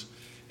conscience,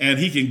 and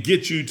he can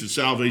get you to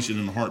salvation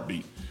in a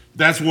heartbeat.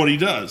 That's what he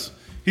does.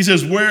 He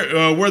says,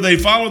 where they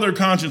follow their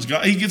conscience,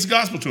 he gets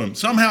gospel to him.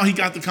 Somehow he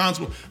got the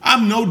gospel.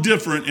 I'm no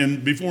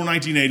different before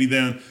 1980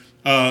 than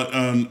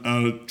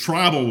a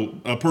tribal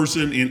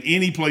person in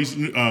any place,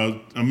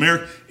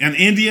 America, an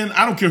Indian,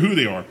 I don't care who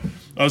they are,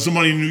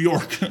 somebody in New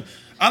York.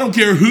 I don't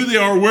care who they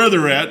are, where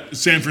they're at,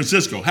 San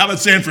Francisco. How about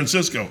San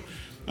Francisco?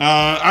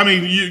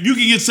 You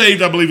can get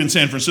saved, I believe, in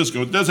San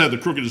Francisco. It does have the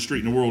crookedest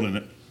street in the world in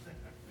it.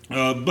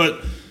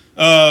 But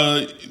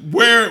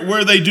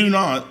where they do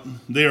not,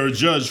 they are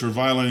judged for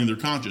violating their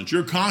conscience.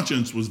 Your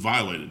conscience was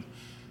violated.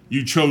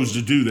 You chose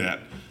to do that.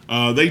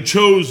 They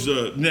chose,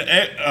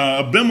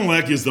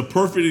 Abimelech is the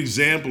perfect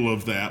example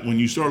of that. When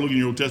you start looking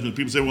at the Old Testament,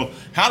 people say, well,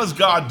 how does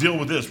God deal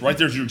with this? Right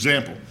there's your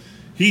example.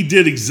 He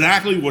did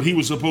exactly what he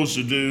was supposed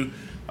to do.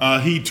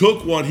 He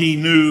took what he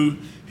knew.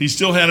 He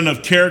still had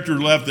enough character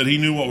left that he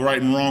knew what right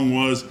and wrong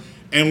was.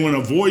 And when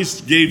a voice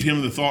gave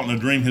him the thought in a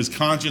dream, his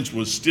conscience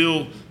was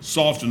still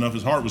soft enough,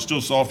 his heart was still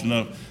soft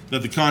enough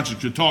that the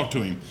conscience could talk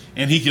to him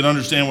and he could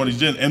understand what he's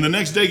doing. And the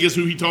next day, guess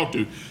who he talked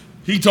to?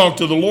 He talked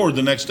to the Lord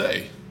the next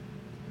day.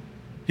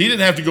 He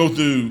didn't have to go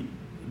through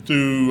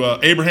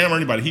Abraham or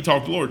anybody. He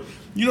talked to the Lord.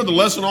 You know the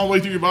lesson all the way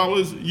through your Bible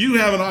is you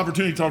have an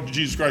opportunity to talk to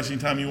Jesus Christ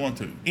anytime you want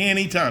to.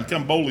 Anytime.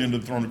 Come boldly into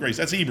the throne of grace.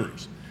 That's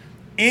Hebrews.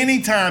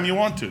 Anytime you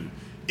want to.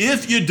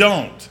 If you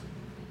don't,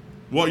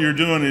 what you're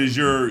doing is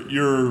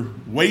you're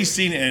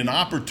wasting an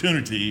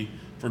opportunity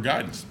for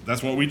guidance.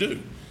 That's what we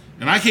do.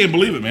 And I can't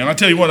believe it, man. I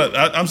tell you what,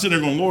 I'm sitting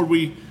there going, Lord,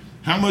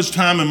 how much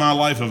time in my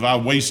life have I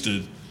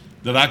wasted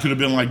that I could have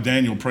been like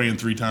Daniel praying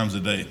 3 times a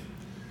day?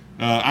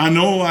 I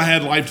know I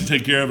had life to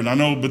take care of, and I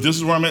know, but this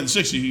is where I'm at in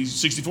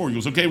 64. He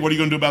goes, okay, what are you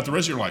going to do about the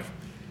rest of your life?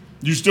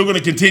 You're still going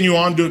to continue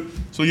on doing,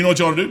 so you know what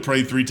you ought to do?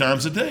 Pray 3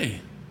 times a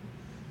day.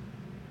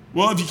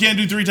 Well, if you can't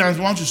do 3 times,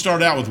 why don't you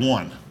start out with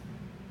 1?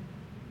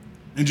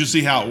 And just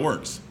see how it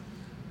works.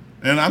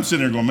 And I'm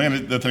sitting there going,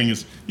 man, that thing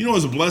is, you know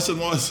what a blessing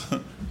was?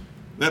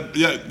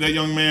 that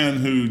young man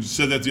who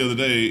said that the other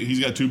day, he's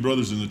got 2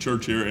 brothers in the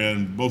church here,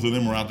 and both of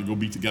them were out to go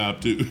beat the guy up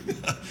too.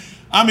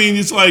 I mean,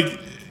 it's like,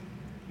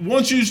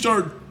 once you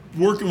start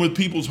working with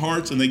people's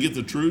hearts and they get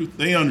the truth,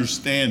 they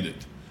understand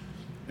it.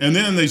 And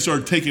then they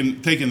start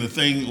taking the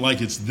thing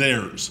like it's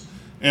theirs.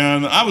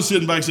 And I was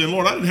sitting back saying,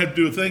 Lord, I didn't have to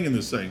do a thing in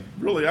this thing.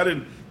 Really, I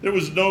didn't. There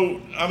was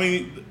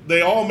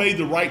they all made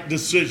the right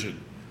decision.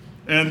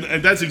 And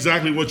that's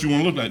exactly what you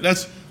want to look like.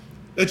 That's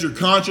your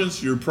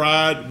conscience, your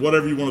pride,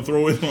 whatever you want to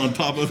throw in on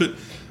top of it.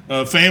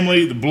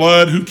 Family, the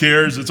blood, who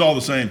cares? It's all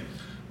the same.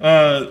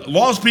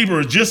 Lost people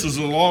are just as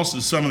lost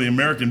as some of the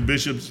American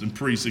bishops and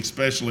priests,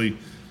 especially,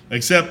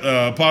 except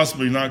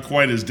possibly not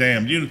quite as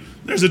damned.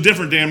 There's a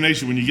different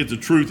damnation when you get the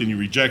truth and you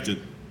reject it.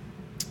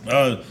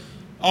 I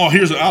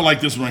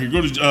like this one right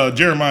here. Go to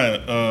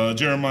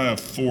Jeremiah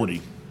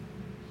 40.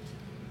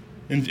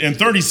 In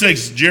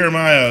 36,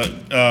 Jeremiah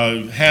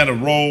had a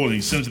roll and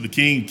he sent it to the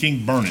king. The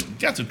king burned it.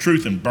 Got the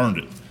truth and burned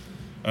it.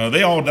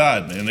 They all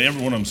died, man.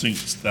 Every one of them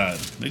died.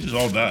 They just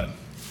all died.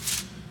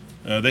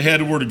 They had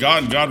the word of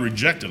God and God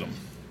rejected them.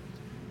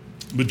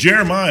 But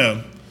Jeremiah,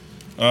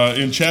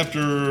 in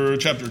chapter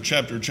 40,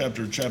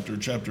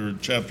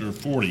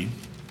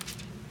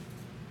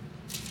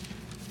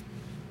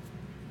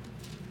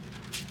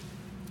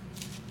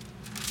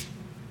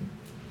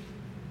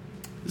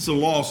 this is a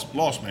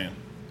lost man.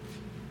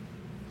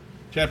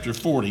 Chapter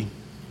 40,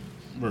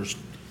 we'll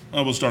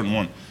start in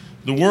 1.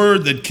 The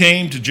word that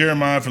came to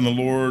Jeremiah from the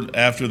Lord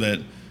after that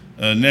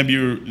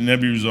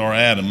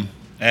Nebuzaradan,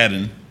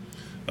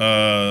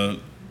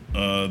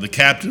 the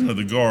captain of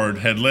the guard,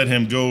 had let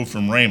him go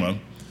from Ramah,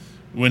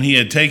 when he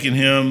had taken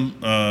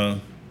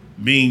him,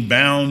 being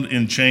bound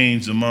in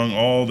chains among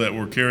all that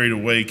were carried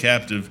away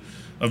captive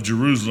of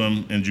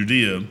Jerusalem and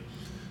Judea,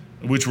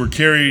 which were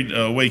carried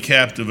away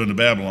captive unto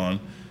Babylon.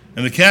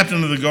 And the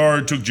captain of the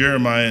guard took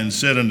Jeremiah and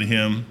said unto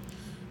him,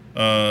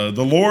 the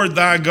Lord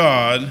thy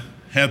God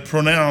hath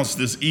pronounced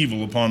this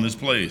evil upon this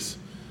place.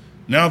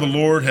 Now the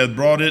Lord hath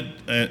brought it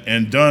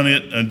and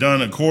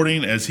done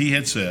according as he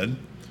had said,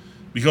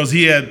 because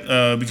ye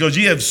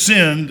have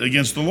sinned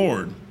against the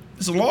Lord.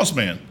 It's a lost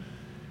man,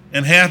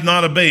 and hath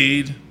not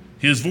obeyed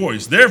his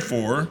voice.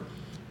 Therefore,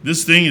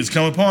 this thing is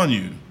come upon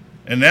you.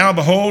 And now,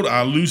 behold,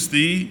 I loose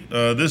thee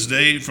this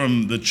day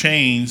from the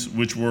chains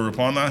which were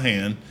upon thy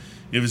hand.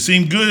 If it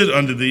seem good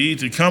unto thee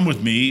to come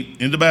with me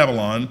into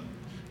Babylon,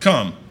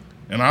 come,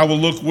 and I will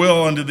look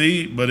well unto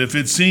thee. But if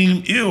it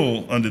seem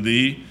ill unto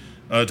thee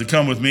to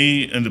come with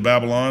me into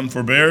Babylon,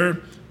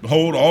 forbear.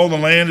 Behold, all the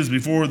land is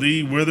before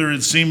thee, whither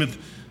it seemeth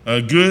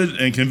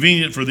good and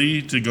convenient for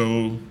thee to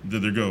go,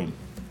 thither go.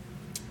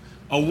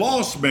 A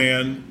lost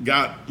man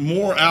got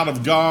more out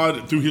of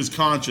God through his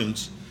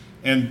conscience.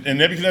 And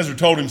Nebuchadnezzar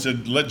told him,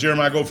 said, let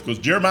Jeremiah go, because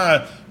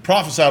Jeremiah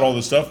prophesied all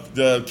this stuff.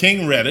 The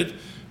king read it.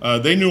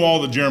 They knew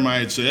all that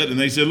Jeremiah had said. And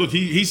they said, look,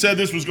 he said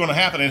this was going to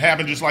happen. It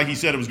happened just like he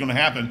said it was going to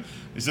happen.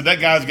 They said,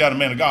 that guy's got a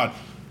man of God.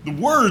 The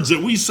words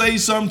that we say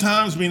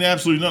sometimes mean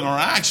absolutely nothing. Our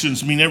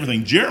actions mean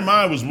everything.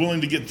 Jeremiah was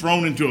willing to get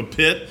thrown into a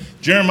pit.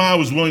 Jeremiah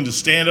was willing to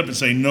stand up and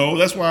say no.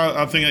 That's why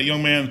I think that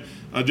young man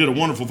did a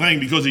wonderful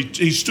thing, because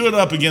he stood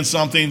up against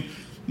something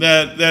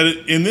that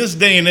in this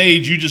day and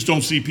age you just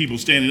don't see people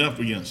standing up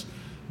against.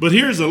 But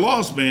here's a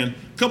lost man.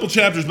 A couple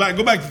chapters back,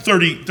 go back to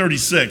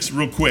 36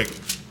 real quick.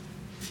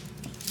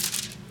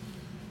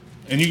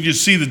 And you can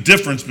just see the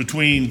difference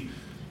between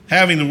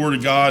having the Word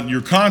of God.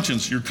 Your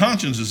conscience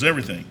is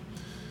everything.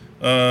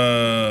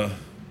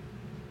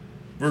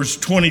 Verse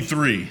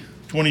 23.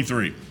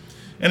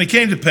 And it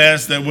came to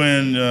pass that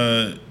when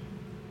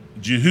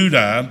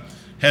Jehudi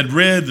had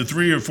read the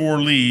 3 or 4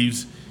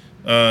 leaves,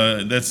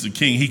 that's the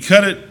king, he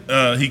cut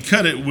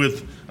it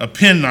with a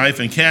penknife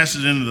and cast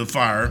it into the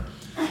fire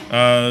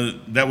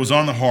that was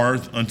on the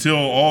hearth, until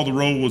all the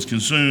roll was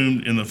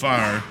consumed in the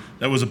fire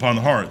that was upon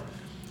the hearth.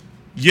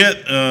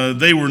 Yet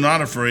they were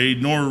not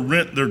afraid, nor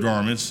rent their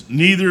garments,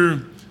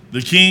 neither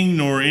the king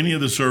nor any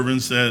of the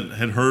servants that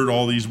had heard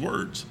all these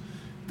words.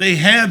 They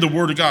had the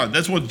word of God.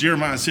 That's what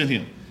Jeremiah sent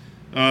him.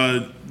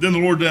 Then the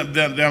Lord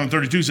down in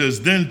 32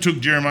 says, then took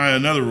Jeremiah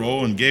another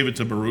roll and gave it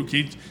to Baruch.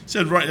 He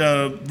said,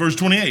 verse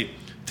 28,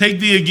 take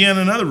thee again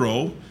another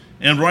roll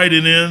and write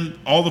it in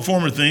all the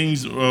former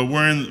things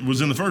wherein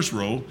was in the first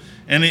roll.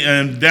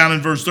 And down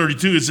in verse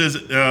 32, it says,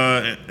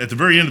 at the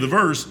very end of the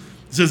verse,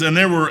 it says, and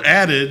there were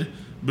added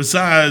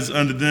besides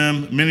unto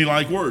them many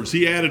like words.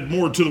 He added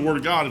more to the word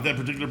of God at that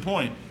particular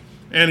point.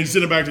 And he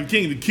sent it back to the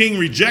king. The king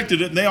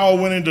rejected it, and they all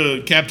went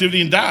into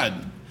captivity and died.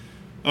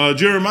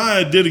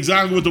 Jeremiah did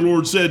exactly what the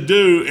Lord said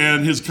do,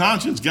 and his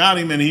conscience got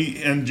him,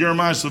 and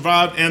Jeremiah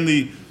survived. And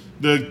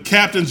the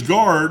captain of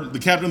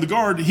the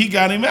guard, he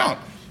got him out.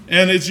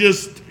 And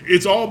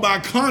it's all by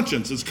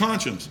conscience. It's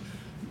conscience.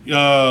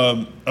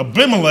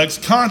 Abimelech's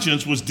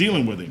conscience was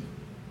dealing with him.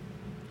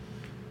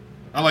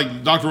 I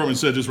like Dr. Roman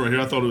said this right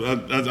here. I thought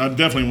I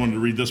definitely wanted to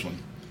read this one.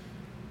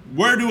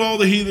 Where do all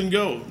the heathen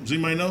go? Does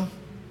anybody know?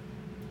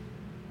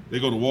 They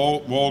go to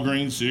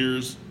Walgreens,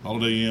 Sears,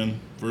 Holiday Inn,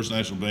 First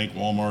National Bank,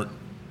 Walmart,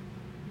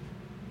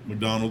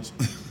 McDonald's.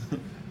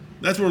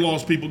 That's where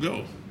lost people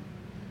go.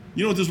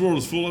 You know what this world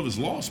is full of? Is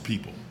lost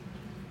people.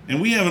 And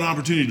we have an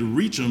opportunity to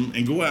reach them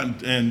and go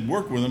out and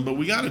work with them, but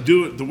we got to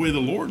do it the way the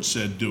Lord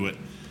said do it.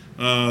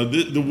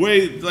 The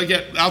way, like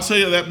I'll tell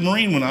you, that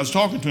Marine, when I was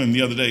talking to him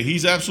the other day,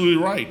 he's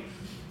absolutely right.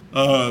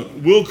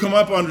 We'll come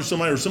up under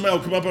somebody, or somebody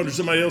will come up under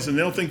somebody else, and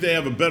they'll think they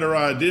have a better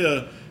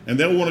idea, and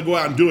they'll want to go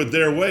out and do it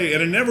their way,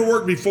 and it never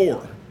worked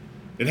before.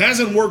 It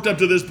hasn't worked up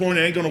to this point.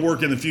 It ain't going to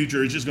work in the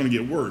future. It's just going to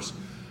get worse.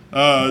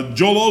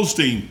 Joel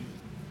Osteen.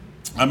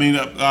 I mean,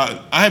 I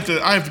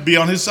have to be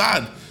on his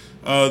side.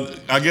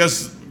 I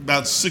guess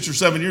about 6 or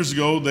 7 years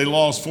ago, they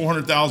lost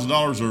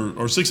 $400,000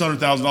 or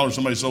 $600,000.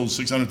 Somebody sold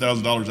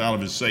 $600,000 out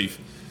of his safe,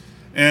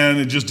 and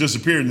it just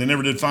disappeared, and they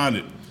never did find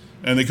it.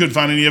 And they couldn't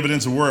find any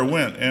evidence of where it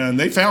went, and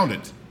they found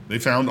it. They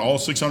found all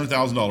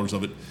 $600,000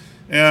 of it.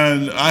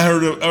 And I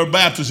heard a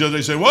Baptist the other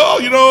day say,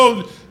 well, you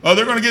know,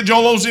 they're going to get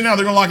Joel Osteen now.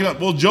 They're going to lock him up.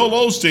 Well, Joel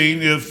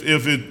Osteen,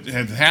 if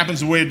it happens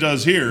the way it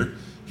does here,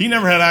 he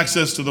never had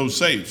access to those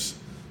safes.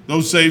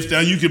 Those safes,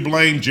 now you could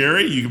blame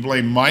Jerry, you could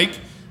blame Mike,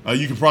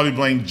 you could probably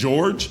blame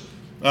George,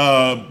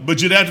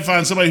 but you'd have to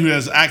find somebody who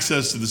has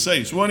access to the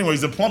safes. Well,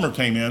 anyways, the plumber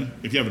came in,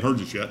 if you haven't heard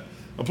this yet.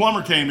 A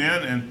plumber came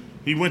in, and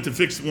he went to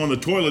fix one of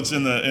the toilets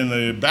in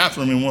the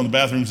bathroom, in one of the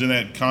bathrooms in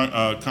that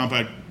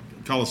compact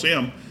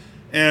Coliseum,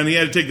 and he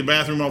had to take the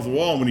bathroom off the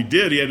wall. And when he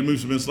did, he had to move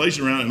some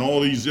insulation around, and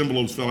all these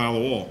envelopes fell out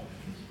of the wall.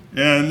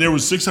 And there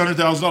was $600,000,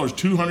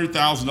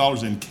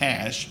 $200,000 in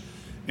cash,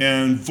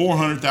 and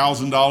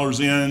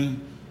 $400,000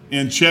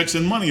 in checks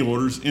and money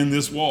orders in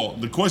this wall.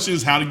 The question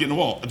is how to get in the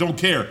wall. I don't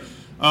care.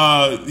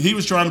 He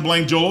was trying to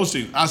blame Joel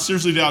Osteen. I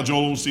seriously doubt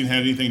Joel Osteen had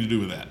anything to do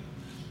with that.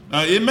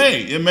 It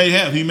may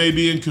have. He may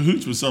be in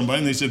cahoots with somebody,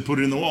 and they said put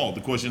it in the wall.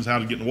 The question is how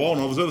to get in the wall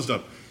and all this other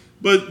stuff.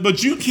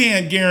 But you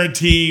can't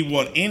guarantee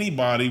what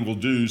anybody will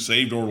do,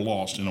 saved or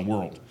lost, in the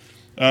world.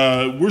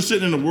 We're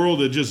sitting in a world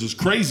that just is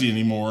crazy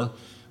anymore,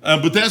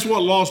 but that's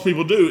what lost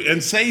people do,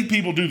 and saved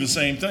people do the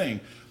same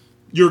thing.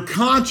 Your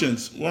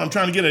conscience, what I'm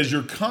trying to get at is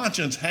your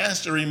conscience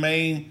has to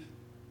remain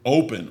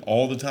open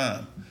all the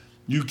time.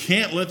 You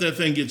can't let that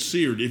thing get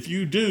seared. If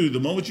you do, the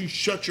moment you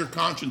shut your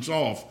conscience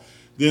off,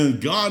 then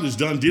God is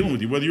done dealing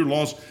with you. Whether you're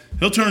lost,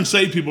 he'll turn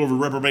saved people over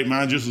reprobate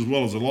mind just as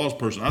well as a lost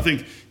person. I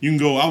think you can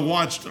go, I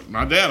watched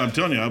my dad, I'm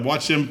telling you, I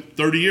watched him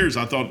 30 years.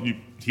 I thought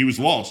he was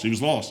lost. He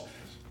was lost.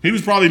 He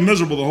was probably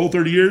miserable the whole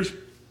 30 years,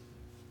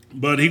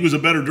 but he was a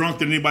better drunk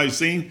than anybody's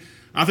seen.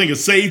 I think a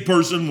saved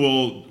person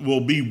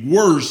will be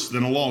worse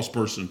than a lost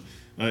person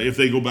if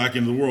they go back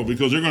into the world,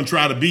 because they're going to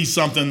try to be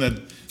something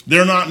that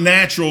they're not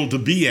natural to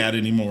be at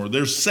anymore.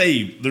 They're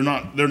saved. They're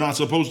not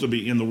supposed to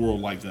be in the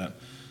world like that.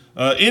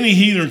 Any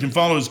heathen can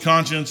follow his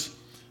conscience.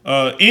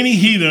 Any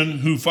heathen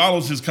who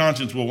follows his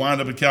conscience will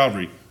wind up at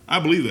Calvary. I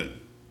believe that.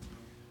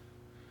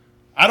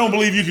 I don't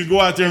believe you could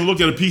go out there and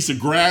look at a piece of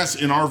grass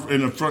in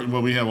the front.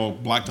 Well, we have a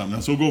blacktop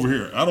now, so we'll go over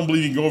here. I don't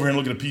believe you can go over here and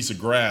look at a piece of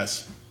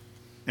grass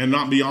and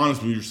not be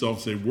honest with yourself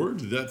and say, where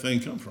did that thing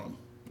come from?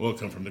 Well, it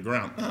come from the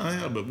ground.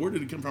 Yeah, but where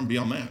did it come from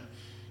beyond that?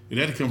 It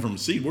had to come from a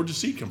seed. Where did the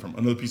seed come from?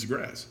 Another piece of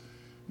grass.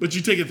 But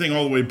you take a thing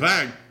all the way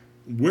back,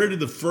 where did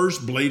the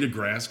first blade of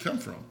grass come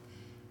from?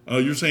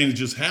 You're saying it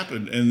just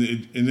happened,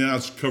 and now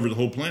it's covered the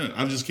whole planet.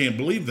 I just can't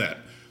believe that.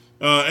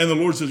 And the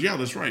Lord says, yeah,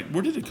 that's right.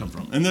 Where did it come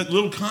from? And that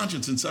little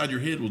conscience inside your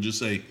head will just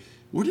say,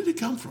 where did it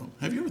come from?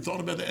 Have you ever thought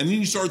about that? And then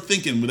you start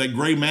thinking with that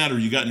gray matter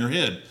you got in your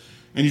head,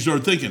 and you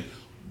start thinking,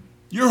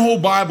 your whole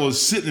Bible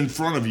is sitting in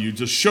front of you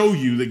to show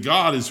you that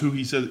God is who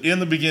he says, in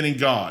the beginning,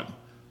 God.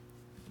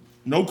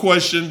 No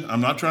question. I'm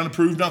not trying to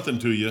prove nothing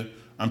to you.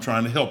 I'm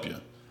trying to help you.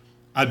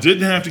 I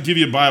didn't have to give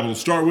you a Bible to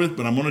start with,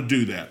 but I'm going to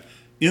do that.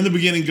 In the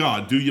beginning,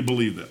 God, do you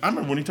believe that? I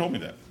remember when he told me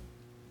that.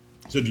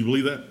 I said, do you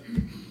believe that?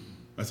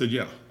 I said,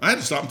 yeah. I had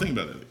to stop and think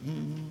about that.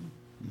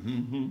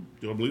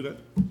 Do I believe that?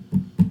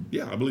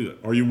 Yeah, I believe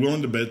that. Are you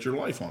willing to bet your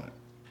life on it?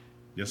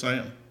 Yes, I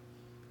am.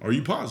 Are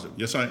you positive?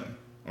 Yes, I am.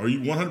 Are you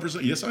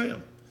 100%? Yes, I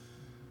am.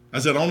 I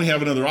said, I only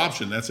have another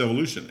option. That's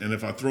evolution. And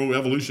if I throw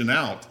evolution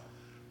out,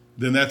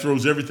 then that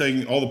throws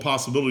everything, all the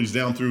possibilities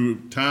down through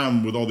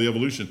time with all the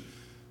evolution.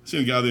 I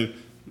seen a guy there,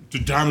 do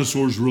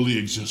dinosaurs really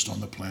exist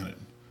on the planet?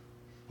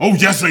 Oh,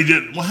 yes, they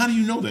did. Well, how do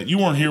you know that? You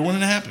weren't here when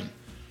it happened.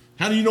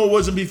 How do you know it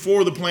wasn't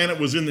before the planet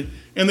was in the...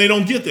 And they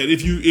don't get that.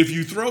 If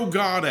you throw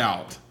God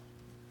out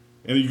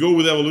and you go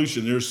with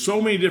evolution, there's so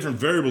many different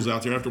variables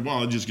out there. After a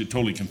while, I just get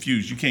totally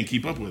confused. You can't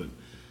keep up with it.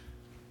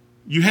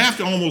 You have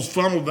to almost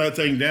funnel that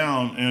thing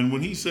down. And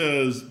when he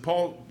says,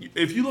 Paul,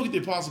 if you look at the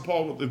Apostle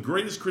Paul, the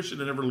greatest Christian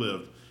that ever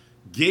lived,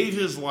 gave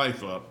his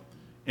life up.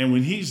 And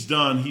when he's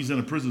done, he's in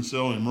a prison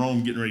cell in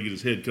Rome getting ready to get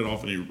his head cut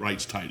off, and he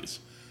writes Titus.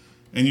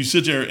 And you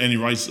sit there and he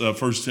writes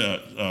First,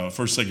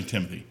 2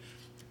 Timothy.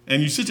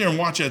 And you sit there and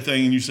watch that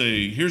thing and you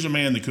say, here's a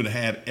man that could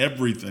have had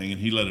everything and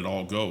he let it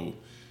all go.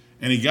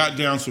 And he got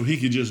down so he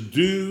could just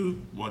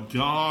do what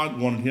God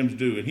wanted him to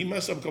do. And he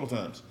messed up a couple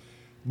times.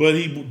 But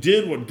he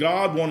did what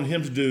God wanted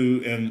him to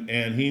do,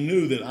 and he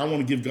knew that I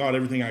want to give God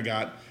everything I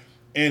got.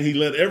 And he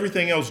let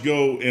everything else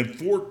go, and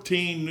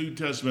 14 New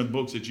Testament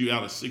books that you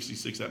out of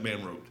 66 that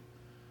man wrote.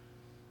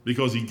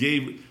 Because he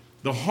gave,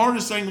 the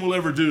hardest thing we'll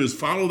ever do is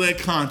follow that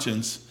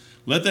conscience.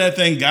 Let that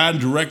thing guide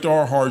and direct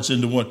our hearts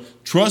into what?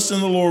 Trust in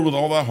the Lord with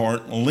all thy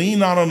heart. Lean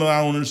not on thy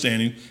own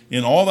understanding.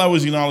 In all thy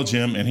ways acknowledge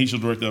him, and he shall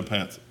direct thy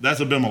path.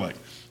 That's Abimelech.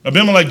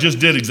 Abimelech just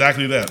did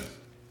exactly that.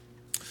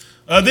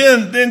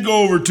 Then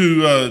go over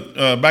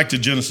to back to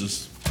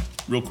Genesis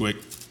real quick.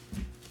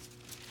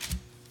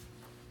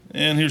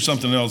 And here's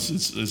something else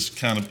that's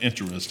kind of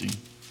interesting.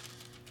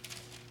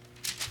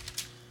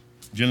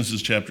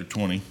 Genesis chapter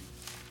 20.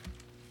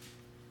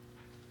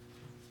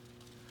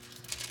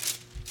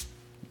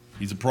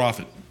 He's a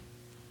prophet.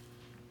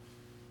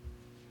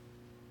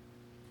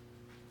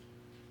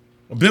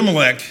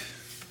 Abimelech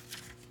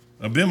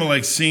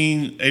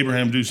seen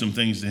Abraham do some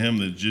things to him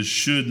that just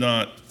should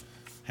not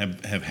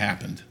have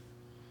happened.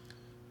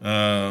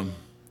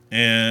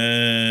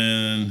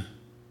 And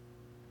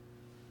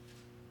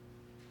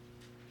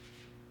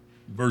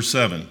verse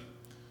 7.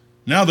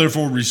 Now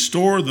therefore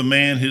restore the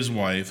man his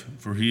wife,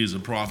 for he is a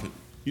prophet.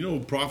 You know,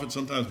 prophets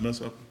sometimes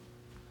mess up.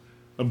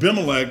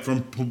 Abimelech,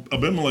 from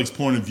Abimelech's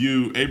point of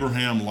view,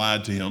 Abraham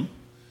lied to him.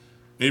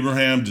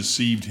 Abraham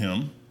deceived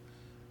him.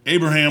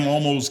 Abraham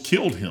almost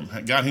killed him,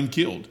 got him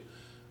killed.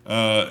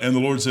 And the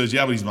Lord says,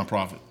 yeah, but he's my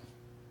prophet.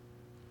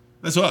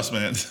 That's us,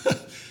 man.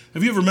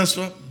 Have you ever messed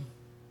up?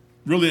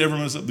 Really ever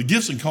messed up? The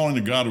gifts and calling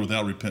of God are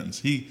without repentance.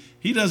 He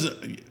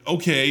doesn't,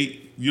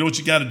 okay, you know what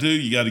you got to do?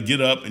 You got to get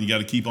up and you got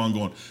to keep on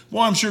going.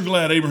 Well, I'm sure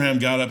glad Abraham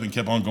got up and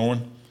kept on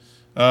going.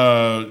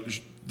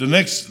 The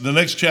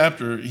next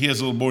chapter, he has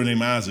a little boy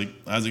named Isaac.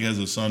 Isaac has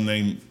a son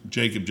named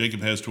Jacob.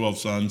 Jacob has 12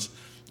 sons.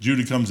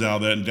 Judah comes out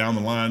of that, and down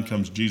the line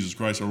comes Jesus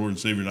Christ, our Lord and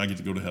Savior, and I get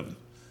to go to heaven.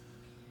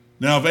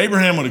 Now, if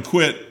Abraham would have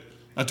quit,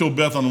 I told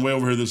Beth on the way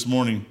over here this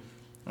morning,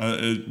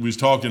 we was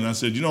talking, and I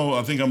said,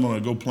 I think I'm going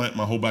to go plant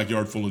my whole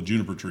backyard full of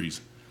juniper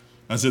trees.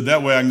 I said,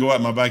 that way I can go out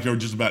in my backyard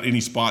just about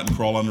any spot and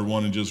crawl under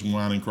one and just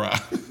whine and cry.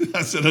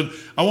 I said,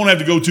 I won't have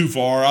to go too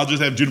far. I'll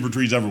just have juniper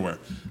trees everywhere.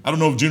 I don't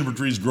know if juniper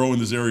trees grow in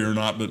this area or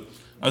not, but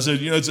I said,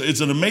 it's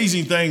an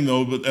amazing thing,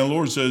 though. But the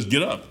Lord says,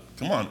 get up.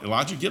 Come on,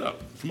 Elijah, get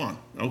up. Come on.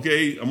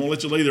 Okay, I'm going to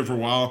let you lay there for a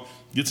while,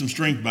 get some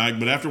strength back,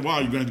 but after a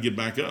while, you're going to have to get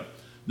back up.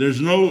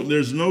 There's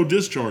no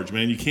discharge,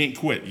 man. You can't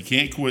quit. You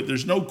can't quit.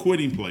 There's no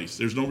quitting place.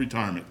 There's no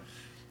retirement.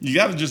 You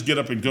got to just get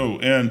up and go.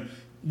 And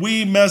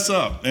we mess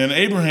up. And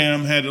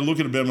Abraham had to look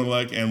at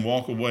Abimelech and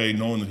walk away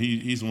knowing that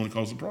he's the one that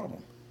caused the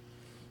problem.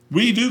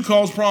 We do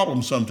cause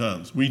problems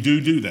sometimes. We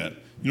do that.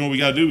 You know what we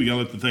got to do? We got to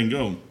let the thing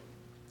go.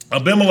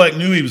 Abimelech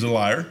knew he was a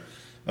liar.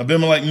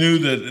 Abimelech knew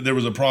that there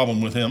was a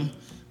problem with him,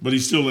 but he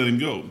still let him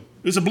go.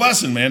 It's a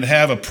blessing, man, to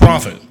have a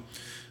prophet.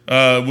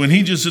 When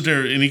he just sits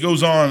there, and he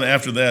goes on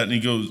after that, and he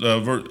goes,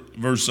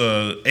 verse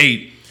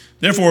 8,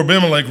 therefore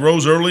Abimelech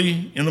rose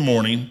early in the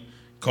morning,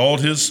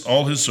 called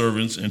all his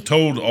servants, and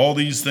told all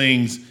these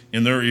things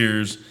in their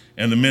ears,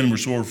 and the men were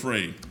sore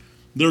afraid.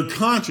 Their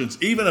conscience,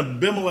 even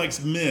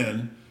Abimelech's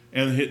men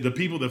and the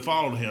people that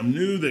followed him,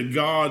 knew that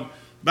God,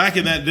 back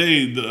in that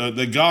day,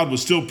 that God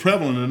was still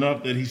prevalent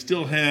enough that he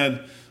still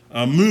had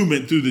a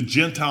movement through the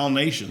Gentile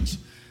nations.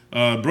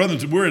 Brethren,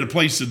 we're at a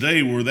place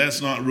today where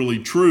that's not really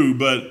true,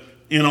 but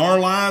in our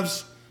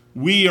lives,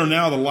 we are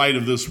now the light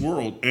of this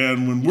world.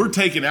 And when we're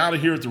taken out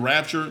of here at the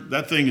rapture,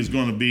 that thing is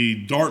going to be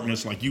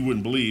darkness like you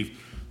wouldn't believe.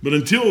 But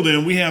until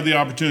then, we have the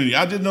opportunity.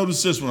 I did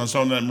notice this when I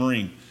saw that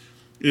Marine,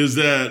 is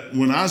that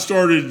when I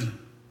started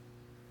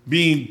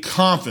being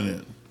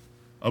confident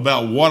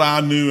about what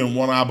I knew and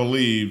what I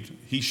believed,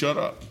 he shut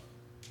up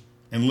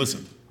and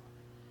listened.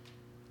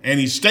 And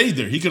he stayed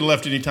there. He could have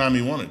left any time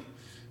he wanted.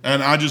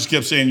 And I just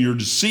kept saying, you're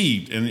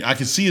deceived. And I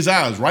could see his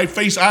eyes, right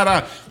face, eye to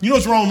eye. You know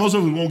what's wrong? Most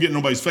of us won't get in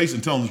nobody's face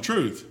and tell them the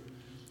truth.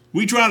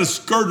 We try to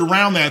skirt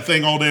around that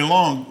thing all day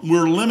long.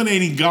 We're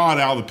eliminating God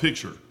out of the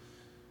picture.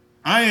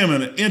 I am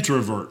an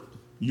introvert.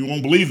 You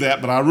won't believe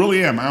that, but I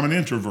really am. I'm an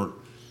introvert.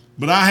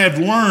 But I have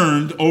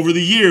learned over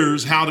the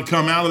years how to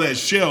come out of that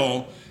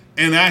shell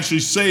and actually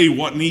say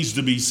what needs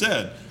to be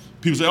said.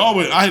 People say, oh,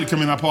 but I had to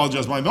come in and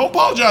apologize. I'm like, don't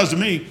apologize to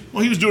me.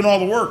 Well, he was doing all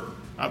the work.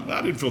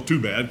 I didn't feel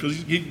too bad because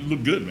he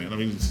looked good, man. I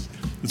mean,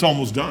 it's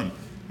almost done.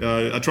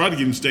 I tried to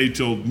get him to stay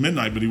till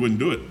midnight, but he wouldn't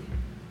do it.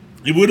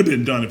 It would have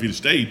been done if he'd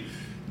stayed.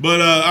 But,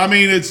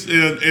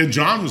 and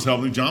John was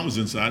helping. John was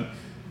inside.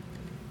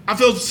 I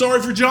felt sorry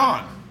for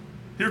John.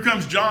 Here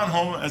comes John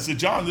home. I said,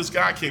 John, this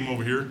guy came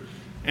over here,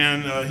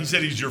 and he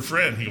said he's your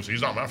friend. He goes,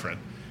 he's not my friend.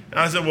 And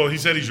I said, well, he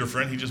said he's your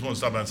friend. He just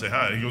wants to stop by and say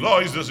hi. He goes, oh,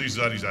 he's this, he's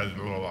that,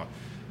 blah, blah, blah.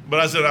 But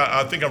I said,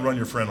 I think I'll run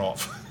your friend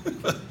off.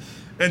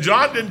 And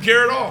John didn't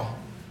care at all.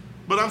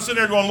 But I'm sitting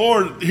there going,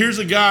 Lord, here's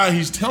a guy,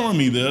 he's telling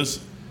me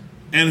this,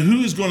 and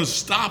who is going to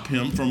stop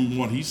him from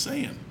what he's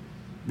saying?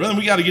 Brother,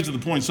 we got to get to the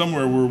point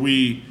somewhere where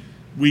we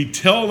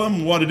tell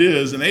them what it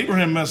is, and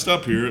Abraham messed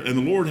up here, and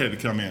the Lord had to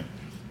come in.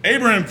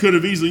 Abraham could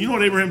have easily, you know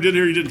what Abraham did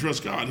here? He didn't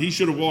trust God. He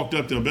should have walked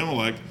up to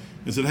Abimelech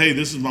and said, hey,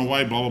 this is my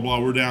wife, blah, blah, blah,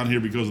 we're down here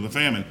because of the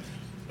famine.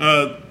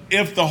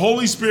 If the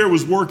Holy Spirit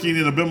was working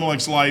in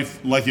Abimelech's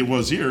life like it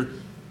was here,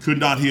 could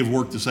not he have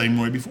worked the same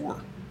way before?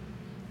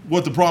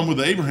 What the problem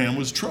with Abraham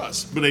was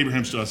trust, but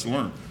Abraham still has to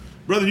learn.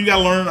 Brother, you got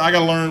to learn, I got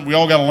to learn, we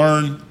all got to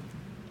learn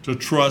to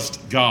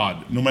trust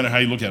God, no matter how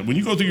you look at it. When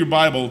you go through your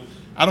Bible,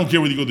 I don't care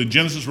whether you go to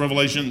Genesis,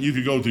 Revelation, you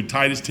could go to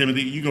Titus,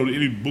 Timothy, you go to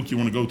any book you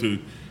want to go to.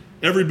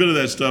 Every bit of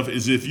that stuff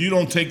is if you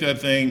don't take that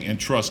thing and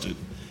trust it.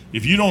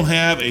 If you don't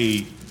have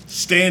a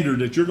standard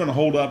that you're going to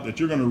hold up, that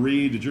you're going to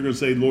read, that you're going to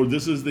say, Lord,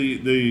 this is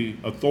the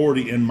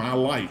authority in my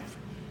life.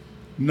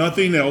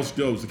 Nothing else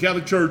goes. The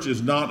Catholic Church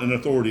is not an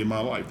authority in my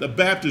life. The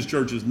Baptist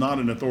Church is not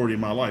an authority in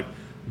my life.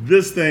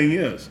 This thing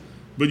is.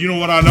 But you know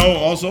what I know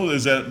also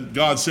is that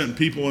God sent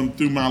people in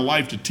through my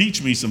life to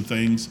teach me some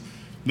things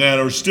that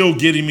are still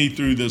getting me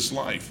through this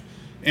life.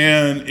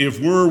 And if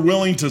we're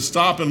willing to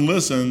stop and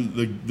listen,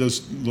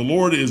 the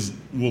Lord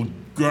will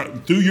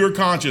through your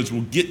conscience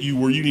will get you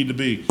where you need to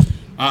be.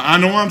 I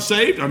know I'm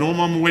saved. I know I'm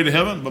on my way to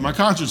heaven, but my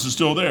conscience is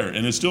still there,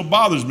 and it still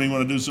bothers me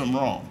when I do something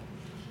wrong.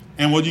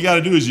 And what you got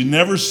to do is you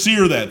never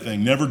sear that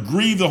thing, never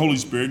grieve the Holy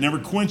Spirit, never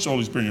quench the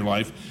Holy Spirit in your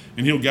life,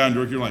 and He'll guide and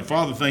direct your life.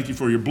 Father, thank you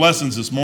for your blessings this morning.